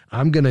hardship,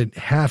 I'm going to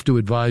have to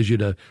advise you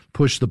to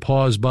push the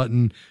pause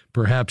button.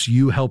 Perhaps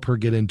you help her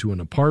get into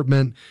an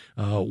apartment,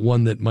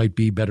 one that might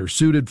be better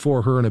suited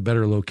for her in a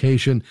better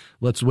location.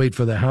 Let's wait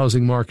for the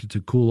housing market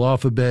to cool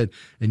off a bit,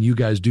 and you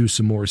guys do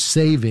some more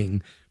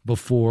saving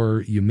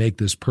before you make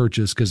this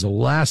purchase, because the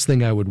last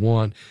thing I would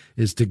want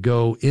is to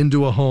go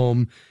into a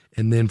home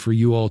and then for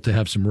you all to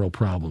have some real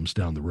problems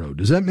down the road.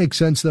 Does that make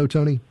sense, though,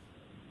 Tony?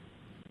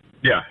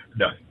 Yeah, it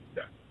does.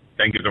 Yeah.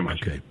 Thank you so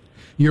much. Okay.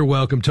 You're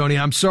welcome, Tony.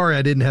 I'm sorry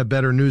I didn't have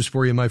better news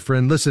for you, my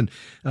friend. Listen,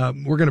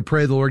 we're going to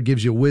pray the Lord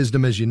gives you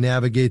wisdom as you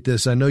navigate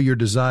this. I know your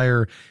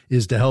desire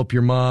is to help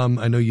your mom.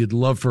 I know you'd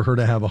love for her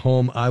to have a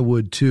home. I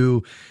would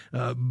too.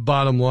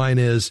 Bottom line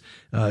is,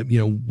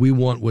 we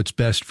want what's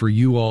best for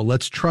you all.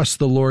 Let's trust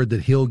the Lord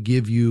that he'll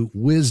give you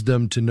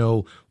wisdom to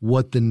know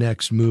what the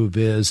next move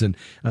is. And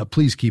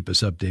please keep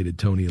us updated,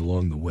 Tony,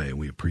 along the way.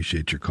 We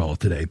appreciate your call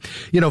today.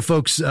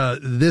 Folks,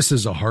 this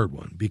is a hard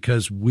one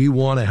because we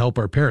want to help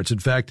our parents. In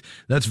fact,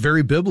 that's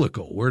very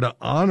biblical. We're to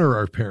honor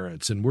our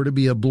parents and we're to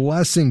be a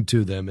blessing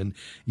to them. And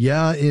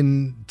yeah,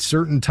 in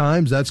certain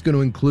times, that's going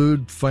to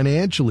include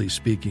financially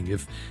speaking,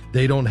 if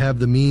they don't have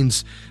the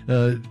means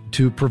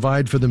to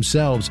provide for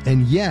themselves.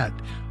 And yet,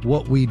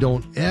 what we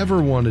don't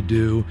ever want to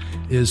do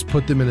is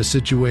put them in a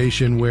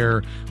situation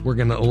where we're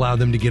going to allow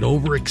them to get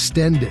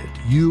overextended,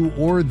 you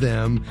or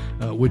them,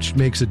 which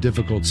makes a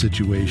difficult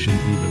situation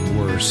even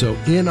worse. So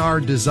in our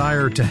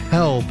desire to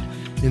help,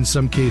 in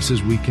some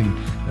cases, we can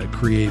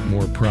create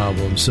more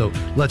problems. So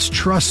let's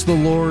trust the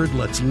Lord.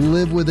 Let's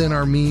live within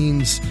our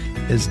means,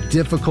 as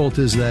difficult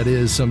as that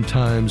is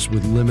sometimes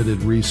with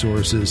limited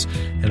resources.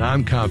 And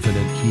I'm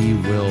confident he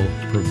will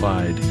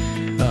provide.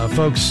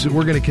 Folks,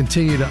 we're going to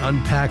continue to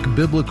unpack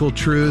biblical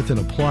truth and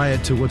apply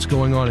it to what's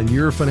going on in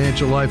your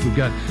financial life. We've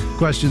got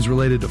questions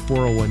related to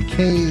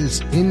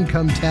 401ks,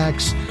 income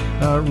tax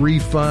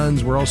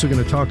refunds. We're also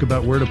going to talk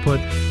about where to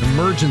put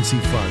emergency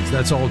funds.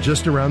 That's all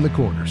just around the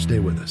corner. Stay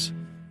with us.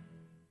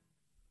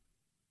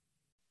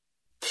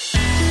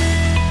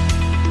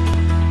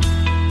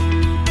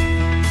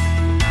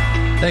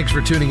 Thanks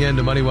for tuning in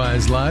to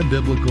MoneyWise Live,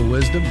 biblical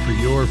wisdom for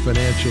your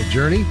financial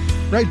journey.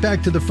 Right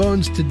back to the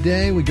phones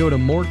today. We go to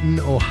Morton,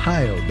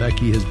 Ohio.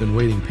 Becky has been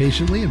waiting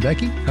patiently. And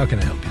Becky, how can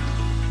I help you?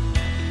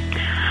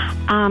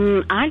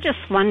 I just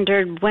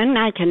wondered when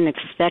I can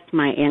expect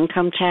my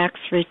income tax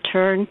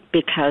return,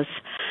 because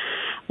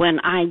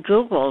when I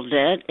Googled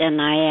it and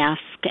I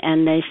asked,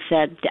 and they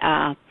said,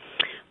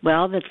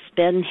 it's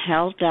been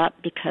held up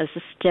because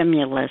of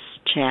stimulus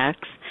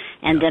checks.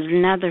 And then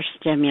another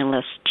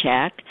stimulus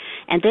check.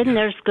 And then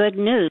there's good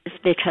news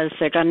because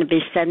they're going to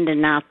be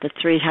sending out the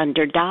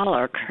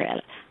 $300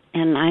 credit.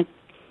 And I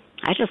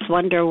just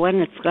wonder when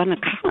it's going to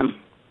come.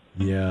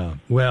 Yeah.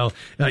 Well,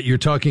 you're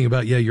talking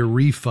about, your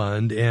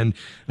refund. And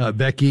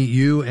Becky,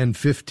 you and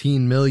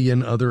 15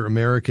 million other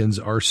Americans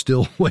are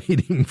still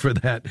waiting for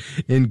that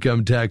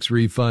income tax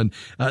refund.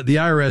 The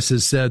IRS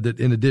has said that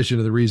in addition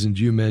to the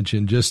reasons you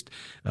mentioned, just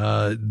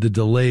the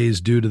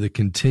delays due to the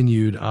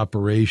continued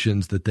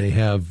operations that they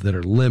have that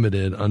are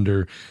limited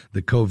under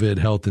the COVID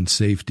health and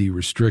safety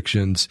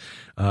restrictions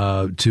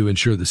to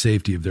ensure the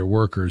safety of their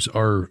workers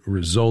are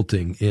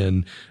resulting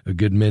in a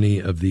good many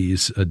of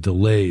these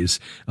delays.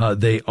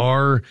 They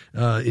are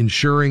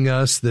ensuring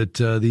us that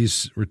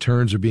these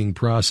returns are being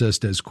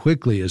processed as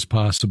quickly as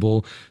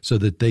possible so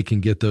that they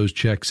can get those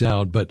checks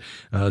out. But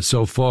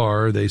so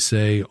far, they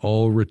say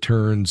all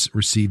returns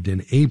received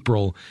in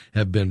April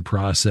have been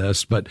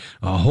processed, but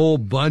a whole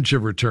bunch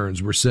of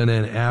returns were sent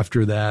in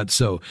after that.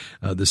 So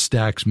the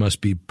stacks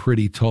must be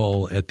pretty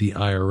tall at the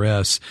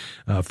IRS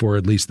for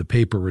at least the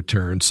paper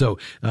return. So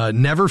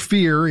never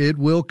fear, it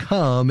will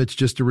come. It's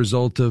just a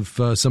result of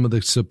some of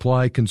the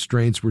supply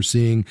constraints we're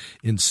seeing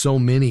in so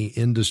many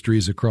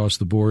industries across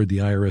the board. The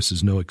IRS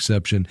is no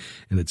exception,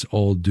 and it's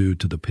all due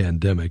to the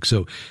pandemic.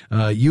 So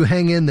you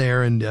hang in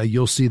there, and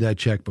you'll see that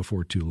check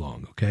before too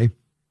long, okay?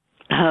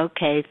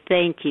 Okay,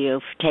 thank you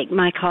for taking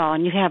my call,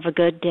 and you have a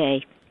good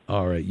day.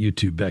 All right, you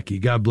too, Becky.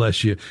 God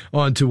bless you.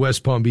 On to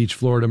West Palm Beach,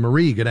 Florida.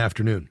 Marie, good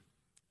afternoon.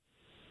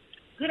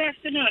 Good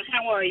afternoon.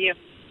 How are you?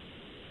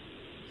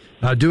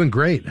 Doing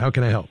great. How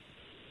can I help?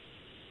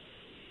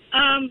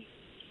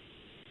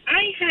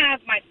 I have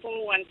my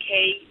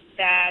 401k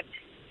that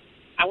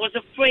I was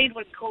afraid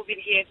when COVID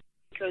hit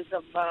because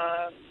of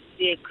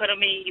the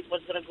economy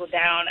was going to go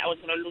down. I was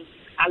going to lose.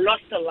 I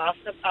lost a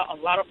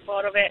lot of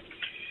part of it.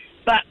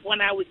 But when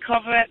I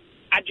recover it,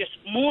 I just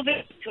move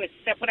it to a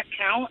separate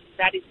account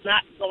that is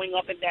not going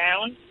up and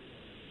down.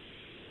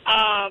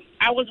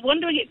 I was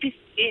wondering if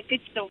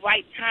it's the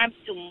right time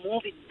to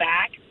move it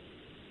back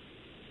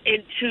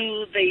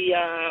into the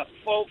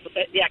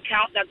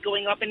account that's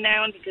going up and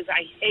down, because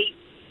I hate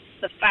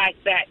the fact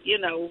that, you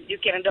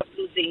can end up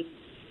losing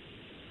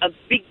a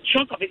big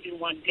chunk of it in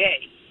one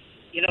day.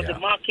 The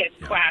market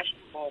crashed.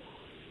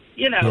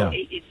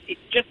 It's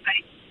just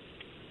like.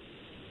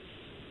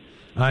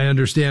 I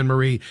understand,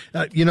 Marie.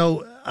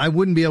 I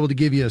wouldn't be able to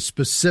give you a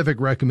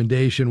specific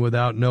recommendation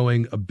without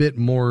knowing a bit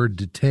more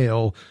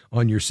detail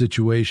on your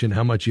situation,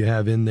 how much you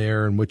have in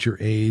there and what your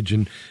age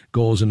and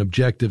goals and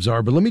objectives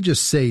are. But let me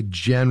just say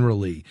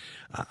generally,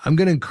 I'm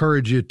going to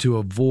encourage you to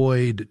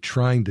avoid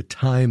trying to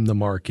time the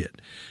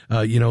market.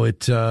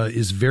 It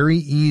is very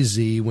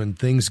easy when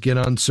things get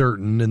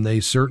uncertain, and they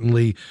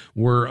certainly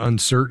were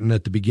uncertain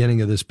at the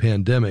beginning of this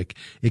pandemic.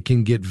 It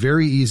can get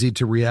very easy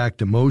to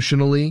react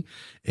emotionally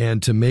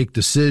and to make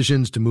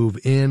decisions to move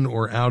in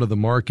or out of the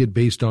market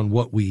based on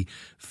what we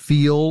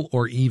feel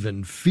or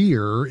even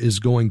fear is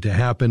going to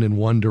happen in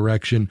one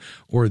direction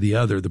or the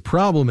other. The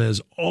problem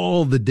is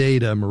all the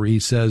data, Marie,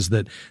 says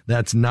that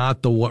that's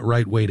not the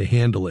right way to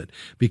handle it,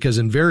 because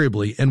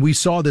invariably, and we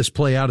saw this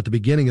play out at the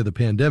beginning of the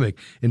pandemic,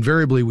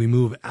 invariably we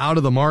move out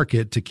of the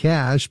market to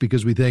cash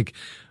because we think,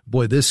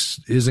 boy, this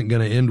isn't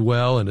going to end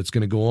well and it's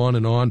going to go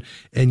on.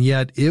 And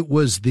yet it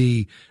was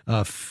the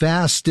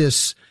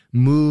fastest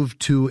move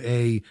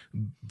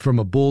from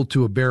a bull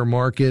to a bear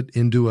market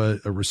into a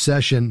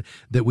recession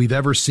that we've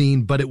ever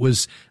seen, but it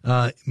was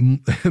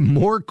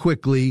more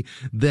quickly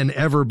than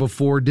ever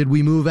before did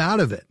we move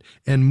out of it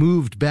and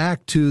moved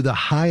back to the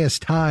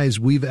highest highs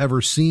we've ever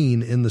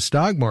seen in the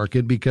stock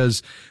market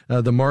because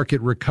the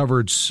market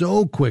recovered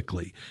so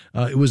quickly.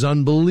 It was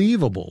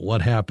unbelievable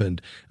what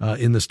happened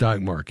in the stock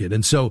market.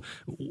 And so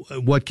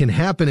what can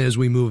happen is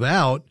we move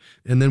out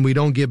and then we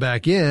don't get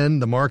back in,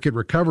 the market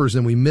recovers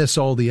and we miss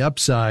all the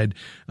upside.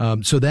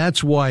 So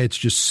that's why it's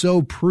just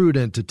so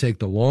prudent to take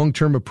the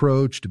long-term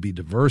approach, to be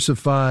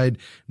diversified,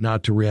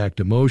 not to react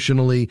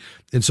emotionally.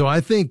 And so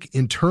I think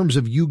in terms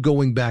of you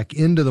going back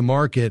into the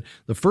market,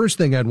 the first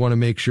thing I'd want to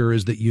make sure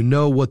is that you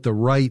know what the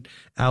right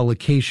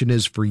allocation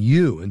is for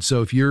you. And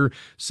so if you're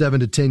 7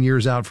 to 10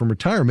 years out from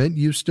retirement,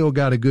 you've still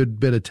got a good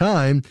bit of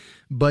time,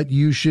 but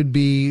you should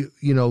be,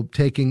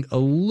 taking a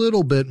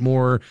little bit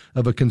more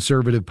of a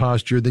conservative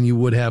posture than you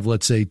would have,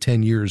 let's say,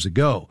 10 years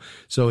ago.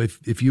 So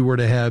if you were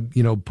to have,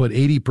 put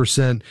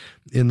 80%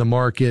 in the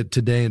market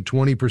today and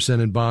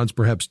 20% in bonds,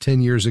 perhaps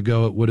 10 years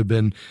ago, it would have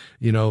been,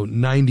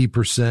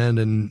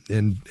 90%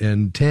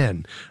 and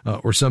 10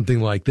 or something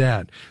like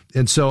that.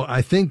 And so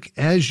I think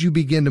as you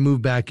begin to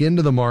move back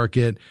into the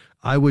market,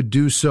 I would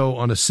do so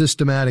on a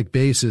systematic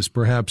basis,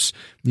 perhaps,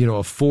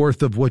 a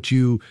fourth of what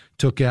you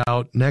took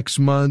out next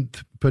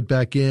month, put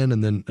back in,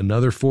 and then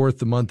another fourth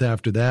the month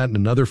after that, and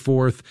another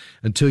fourth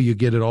until you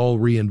get it all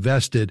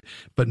reinvested.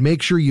 But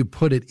make sure you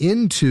put it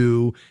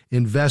into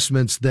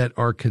investments that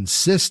are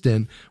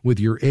consistent with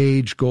your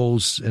age,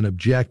 goals, and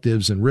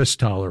objectives and risk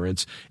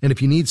tolerance. And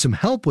if you need some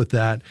help with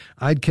that,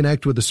 I'd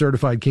connect with a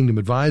certified Kingdom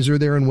advisor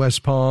there in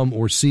West Palm,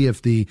 or see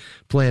if the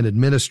plan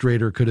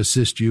administrator could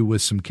assist you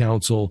with some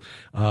counsel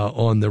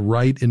on the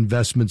right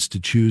investments to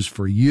choose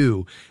for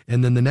you.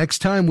 And then the next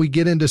time we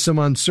get into some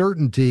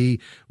uncertainty,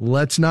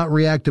 let's not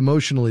react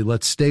emotionally.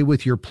 Let's stay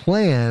with your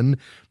plan,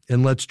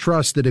 and let's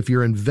trust that if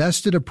you're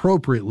invested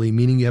appropriately,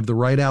 meaning you have the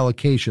right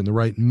allocation, the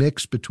right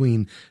mix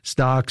between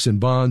stocks and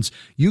bonds,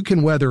 you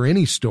can weather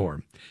any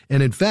storm.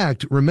 And in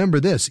fact, remember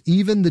this,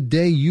 even the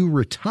day you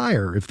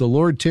retire, if the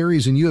Lord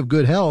tarries and you have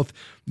good health,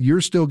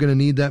 you're still going to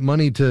need that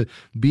money to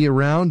be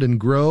around and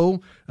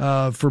grow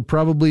for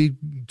probably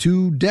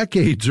 2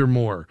 decades or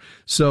more.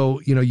 So,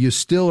 you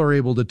still are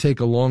able to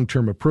take a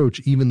long-term approach,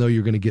 even though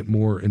you're going to get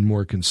more and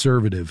more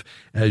conservative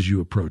as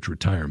you approach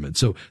retirement.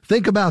 So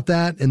think about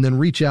that and then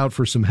reach out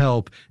for some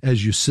help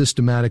as you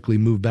systematically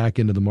move back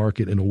into the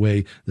market in a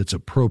way that's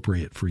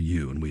appropriate for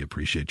you. And we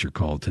appreciate your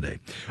call today.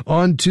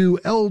 On to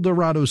El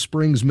Dorado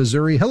Springs,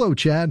 Missouri. Hello,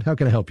 Chad. How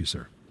can I help you,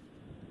 sir?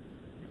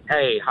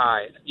 Hey,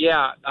 hi.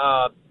 Yeah,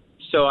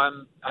 so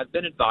I've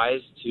been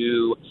advised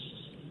to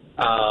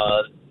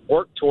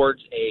work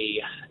towards a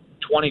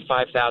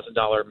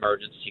 $25,000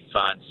 emergency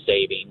fund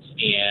savings,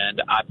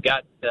 and I've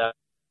got $20,000,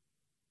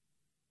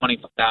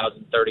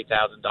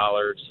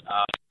 $30,000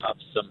 of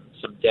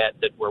some debt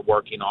that we're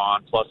working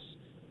on, plus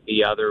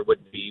the other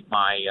would be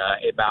my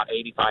about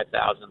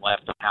 $85,000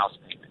 left on house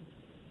payment.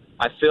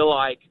 I feel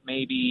like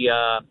maybe,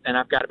 and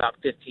I've got about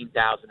 $15,000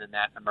 in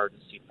that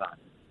emergency fund.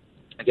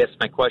 I guess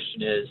my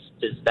question is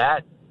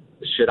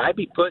should I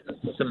be putting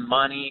some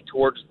money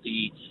towards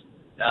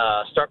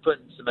start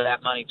putting some of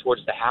that money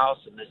towards the house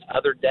and this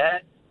other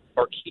debt,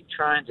 or keep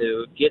trying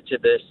to get to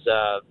this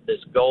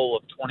goal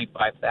of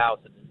 $25,000?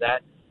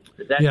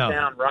 Does that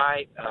sound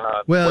right?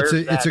 Well,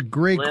 it's a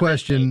great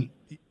question.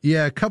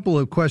 Yeah, a couple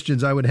of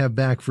questions I would have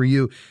back for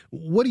you.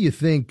 What do you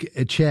think,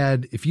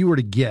 Chad, if you were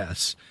to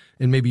guess,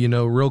 and maybe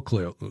real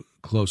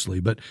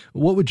closely, but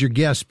what would your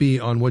guess be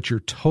on what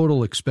your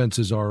total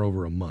expenses are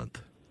over a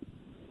month?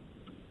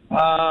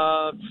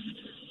 Not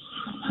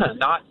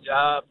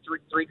 $3,000,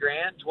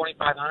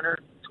 $2,500,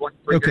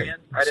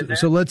 $3,000, right in there.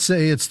 So let's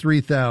say it's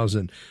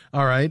 $3,000.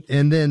 All right,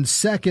 and then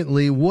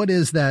secondly, what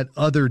is that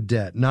other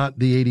debt? Not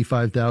the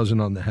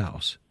 $85,000 on the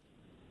house.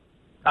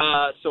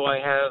 So I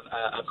have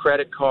a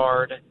credit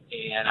card,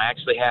 and I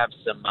actually have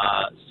some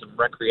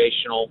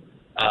recreational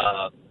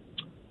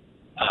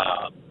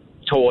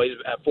toys,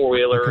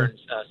 four-wheeler, and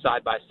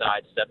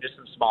side-by-side stuff, just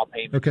some small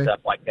payments,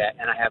 stuff like that.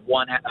 And I have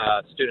one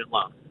student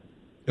loan.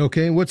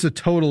 Okay, what's the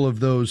total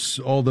of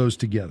all those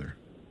together?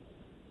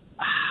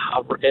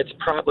 It's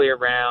probably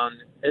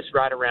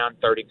right around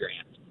 $30,000.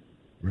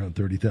 Around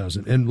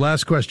 30,000. And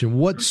last question,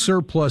 what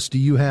surplus do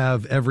you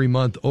have every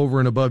month over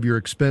and above your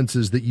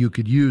expenses that you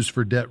could use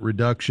for debt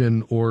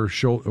reduction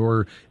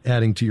or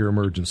adding to your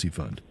emergency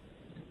fund?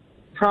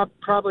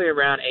 Probably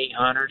around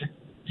 800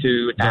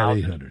 to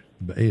 1,000.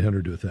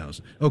 800 to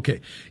 1,000.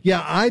 Okay.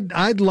 Yeah,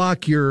 I'd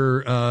lock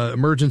your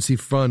emergency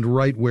fund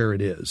right where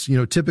it is.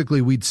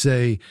 Typically we'd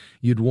say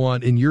you'd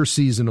want in your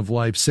season of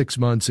life 6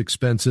 months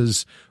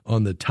expenses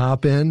on the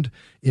top end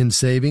in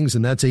savings,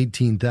 and that's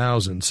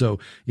 18,000. So,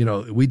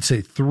 we'd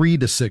say 3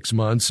 to 6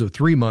 months. So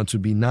 3 months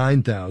would be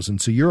 9,000.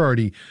 So you're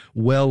already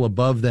well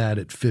above that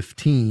at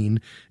 15.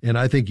 And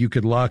I think you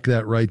could lock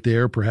that right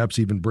there, perhaps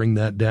even bring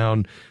that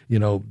down,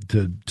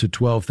 to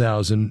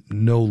 12,000,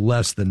 no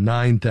less than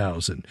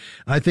 9,000.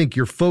 I think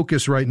your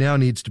focus right now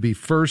needs to be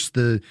first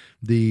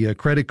the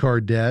credit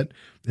card debt,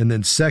 and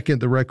then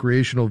second, the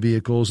recreational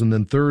vehicles, and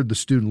then third, the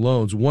student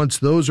loans. Once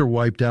those are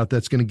wiped out,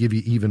 that's going to give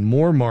you even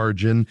more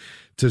margin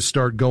to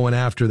start going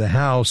after the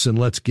house, and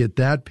let's get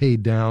that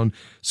paid down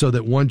so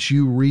that once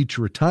you reach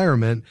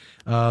retirement,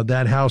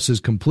 that house is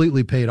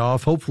completely paid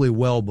off, hopefully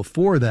well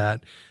before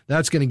that.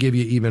 That's going to give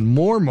you even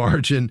more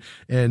margin.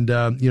 And,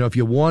 if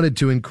you wanted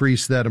to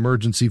increase that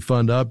emergency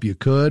fund up, you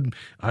could.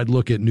 I'd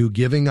look at new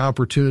giving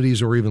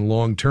opportunities or even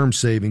long-term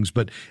savings.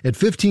 But at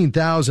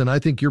 15,000, I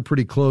think you're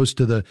pretty close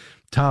to the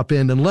top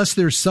end, unless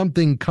there's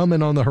something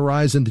coming on the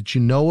horizon that you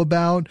know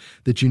about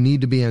that you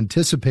need to be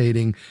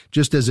anticipating.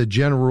 Just as a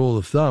general rule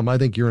of thumb, I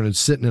think you're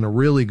sitting in a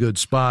really good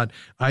spot.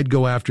 I'd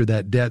go after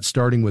that debt,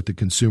 starting with the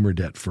consumer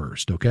debt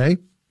first. Okay?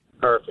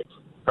 Perfect.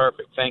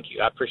 Thank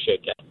you. I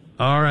appreciate that.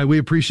 All right. We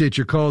appreciate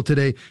your call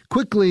today.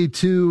 Quickly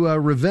to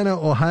Ravenna,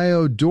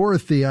 Ohio.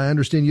 Dorothy, I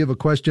understand you have a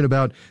question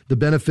about the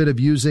benefit of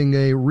using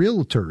a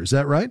realtor. Is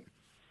that right?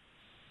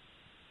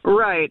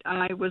 Right.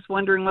 I was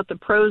wondering what the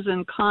pros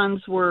and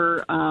cons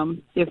were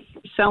if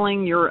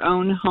selling your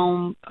own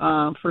home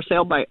for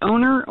sale by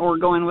owner or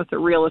going with a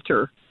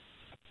realtor.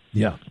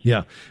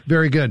 Yeah.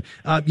 Very good.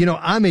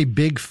 I'm a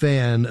big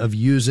fan of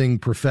using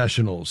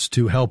professionals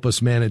to help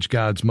us manage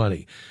God's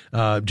money,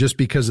 just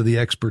because of the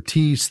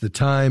expertise, the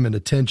time and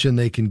attention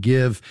they can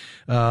give.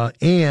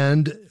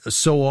 And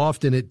so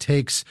often it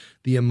takes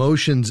the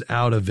emotions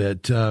out of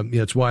it.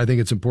 It's why I think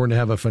it's important to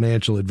have a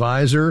financial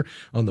advisor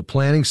on the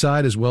planning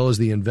side as well as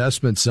the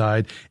investment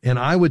side. And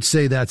I would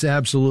say that's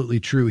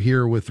absolutely true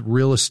here with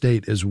real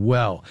estate as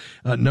well.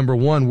 Number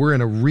one, we're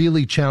in a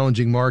really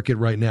challenging market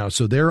right now.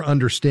 So their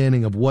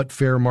understanding of what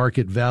fair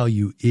market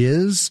value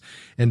is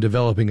and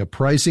developing a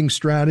pricing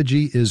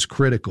strategy is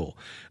critical.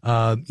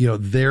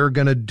 They're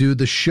going to do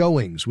the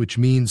showings, which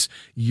means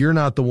you're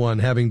not the one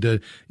having to,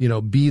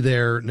 be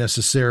there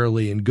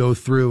necessarily and go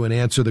through and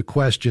answer the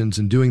questions,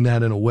 and doing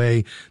that in a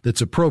way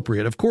that's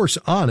appropriate. Of course,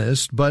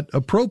 honest, but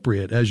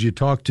appropriate as you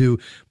talk to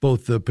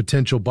both the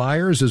potential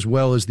buyers as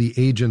well as the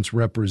agents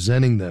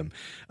representing them.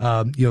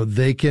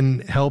 They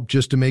can help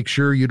just to make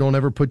sure you don't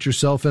ever put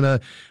yourself in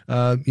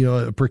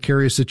a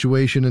precarious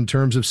situation in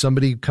terms of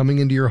somebody coming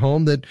into your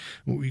home that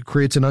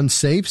creates an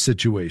unsafe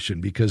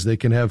situation because they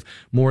can have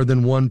more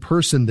than one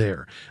person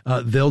there.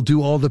 They'll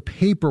do all the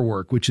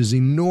paperwork, which is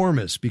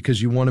enormous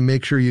because you want to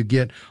make sure you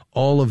get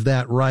all of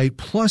that right,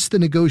 plus the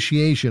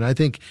negotiation. I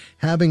think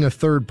having a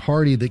third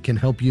party that can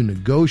help you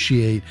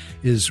negotiate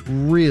is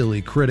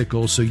really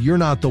critical. So you're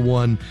not the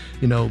one,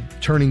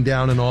 turning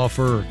down an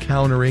offer or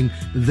countering.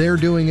 They're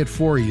doing it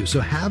for you.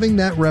 So having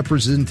that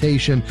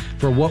representation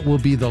for what will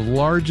be the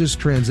largest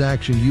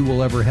transaction you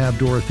will ever have,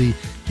 Dorothy,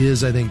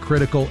 is, I think,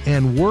 critical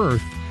and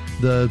worth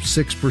the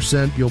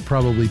 6% you'll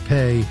probably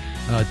pay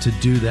to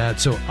do that.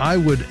 So I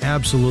would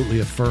absolutely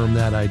affirm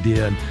that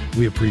idea, and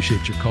we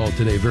appreciate your call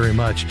today very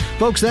much.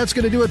 Folks, that's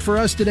going to do it for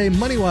us today.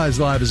 MoneyWise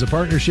Live is a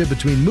partnership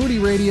between Moody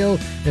Radio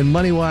and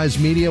MoneyWise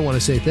Media. I want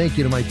to say thank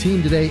you to my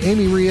team today,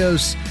 Amy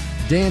Rios,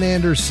 Dan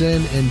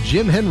Anderson, and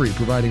Jim Henry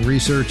providing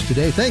research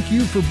today. Thank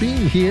you for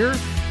being here.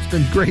 It's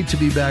been great to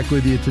be back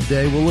with you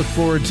today. We'll look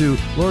forward to,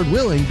 Lord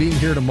willing, being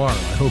here tomorrow.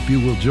 I hope you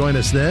will join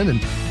us then,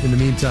 and in the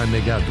meantime,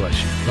 may God bless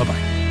you.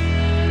 Bye-bye.